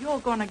 Gil, and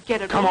you're going to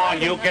get it. Come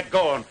on, you get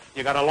going.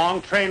 You got a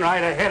long train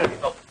ride ahead of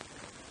you.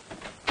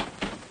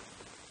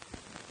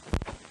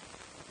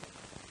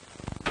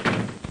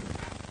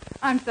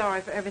 I'm sorry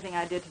for everything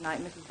I did tonight,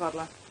 Mrs.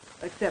 Butler,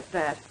 except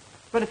that.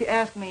 But if you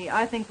ask me,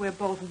 I think we're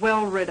both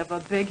well rid of a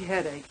big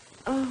headache.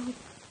 Oh,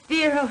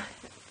 dear,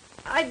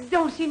 I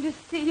don't seem to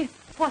see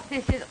what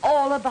this is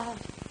all about.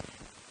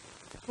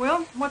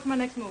 Well, what's my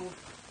next move?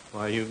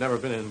 Why, you've never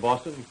been in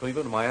Boston,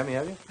 Cleveland, and Miami,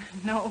 have you?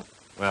 No.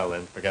 Well,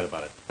 then, forget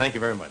about it. Thank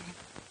you very much.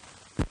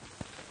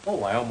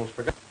 Oh, I almost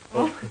forgot.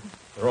 Oh,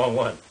 the wrong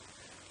one.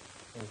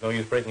 There's no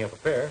use breaking up a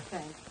pair.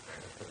 Thanks.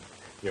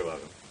 You're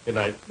welcome. Good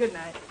night. Good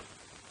night.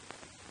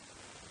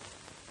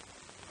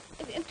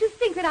 To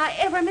think that I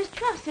ever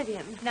mistrusted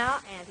him. Now,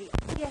 Auntie,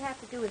 all you have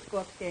to do is go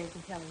upstairs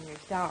and tell him you're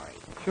sorry.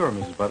 Sure,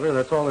 Mrs. Butler.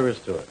 That's all there is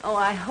to it. Oh,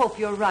 I hope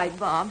you're right,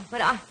 Bob.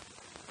 But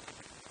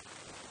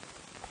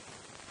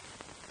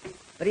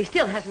he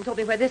still hasn't told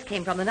me where this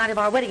came from the night of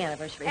our wedding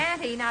anniversary.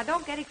 Auntie, now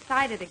don't get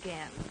excited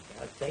again.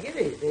 Take it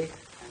easy.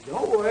 And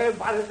don't worry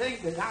about a thing,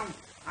 because I'm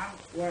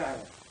where are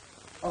you?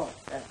 Oh,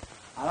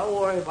 I don't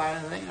worry about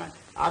anything.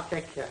 I'll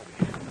take care of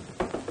you.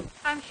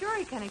 I'm sure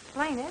he can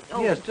explain it.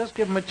 Yes, just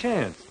give him a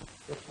chance.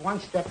 Just one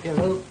step here,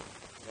 Lou.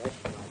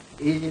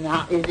 Easy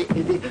now, easy.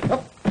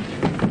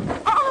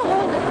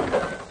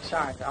 Oh!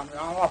 Sorry, I'm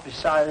awfully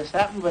sorry this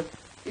happened, but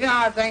you know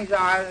how things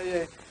are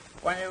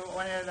when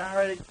you're in a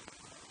hurry.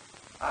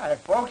 Hi,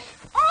 folks.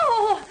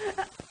 Oh!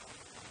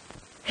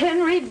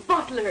 Henry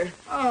Butler.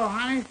 Oh,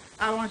 honey,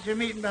 I want you to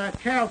meet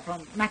Carol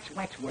from Max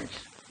Waxworks.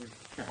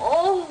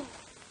 Oh!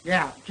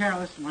 Yeah, Carol,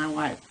 this is my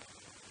wife.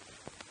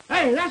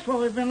 Hey, that's what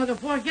we've been looking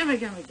for. Give me.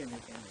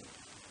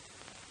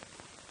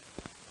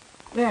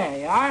 There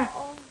you are.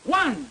 Oh.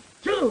 1,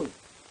 2.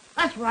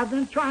 That's what I've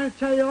been trying to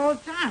tell you all the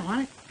time,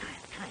 honey.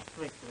 Come on,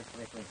 quick.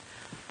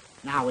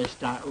 Now we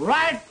start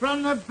right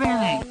from the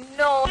beginning.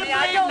 Oh, no,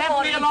 I don't left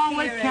want me to along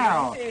with hear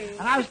Carol. anything.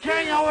 And I was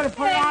carrying her over to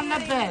put her on the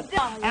bed.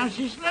 Darling. And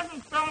she slipped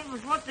and fell and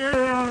was put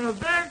there on the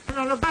bed. And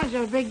on the bench, there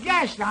was a big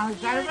gash down the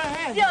side of her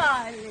head.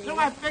 Darling. So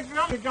I picked her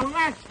up to John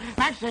Max.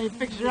 Max said he'd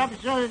fix her up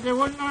so that they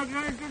wouldn't know what to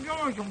do.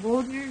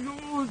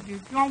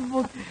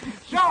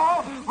 So,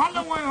 on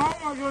the way home,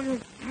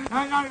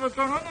 I got to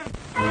turn on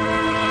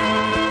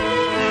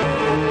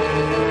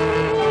the...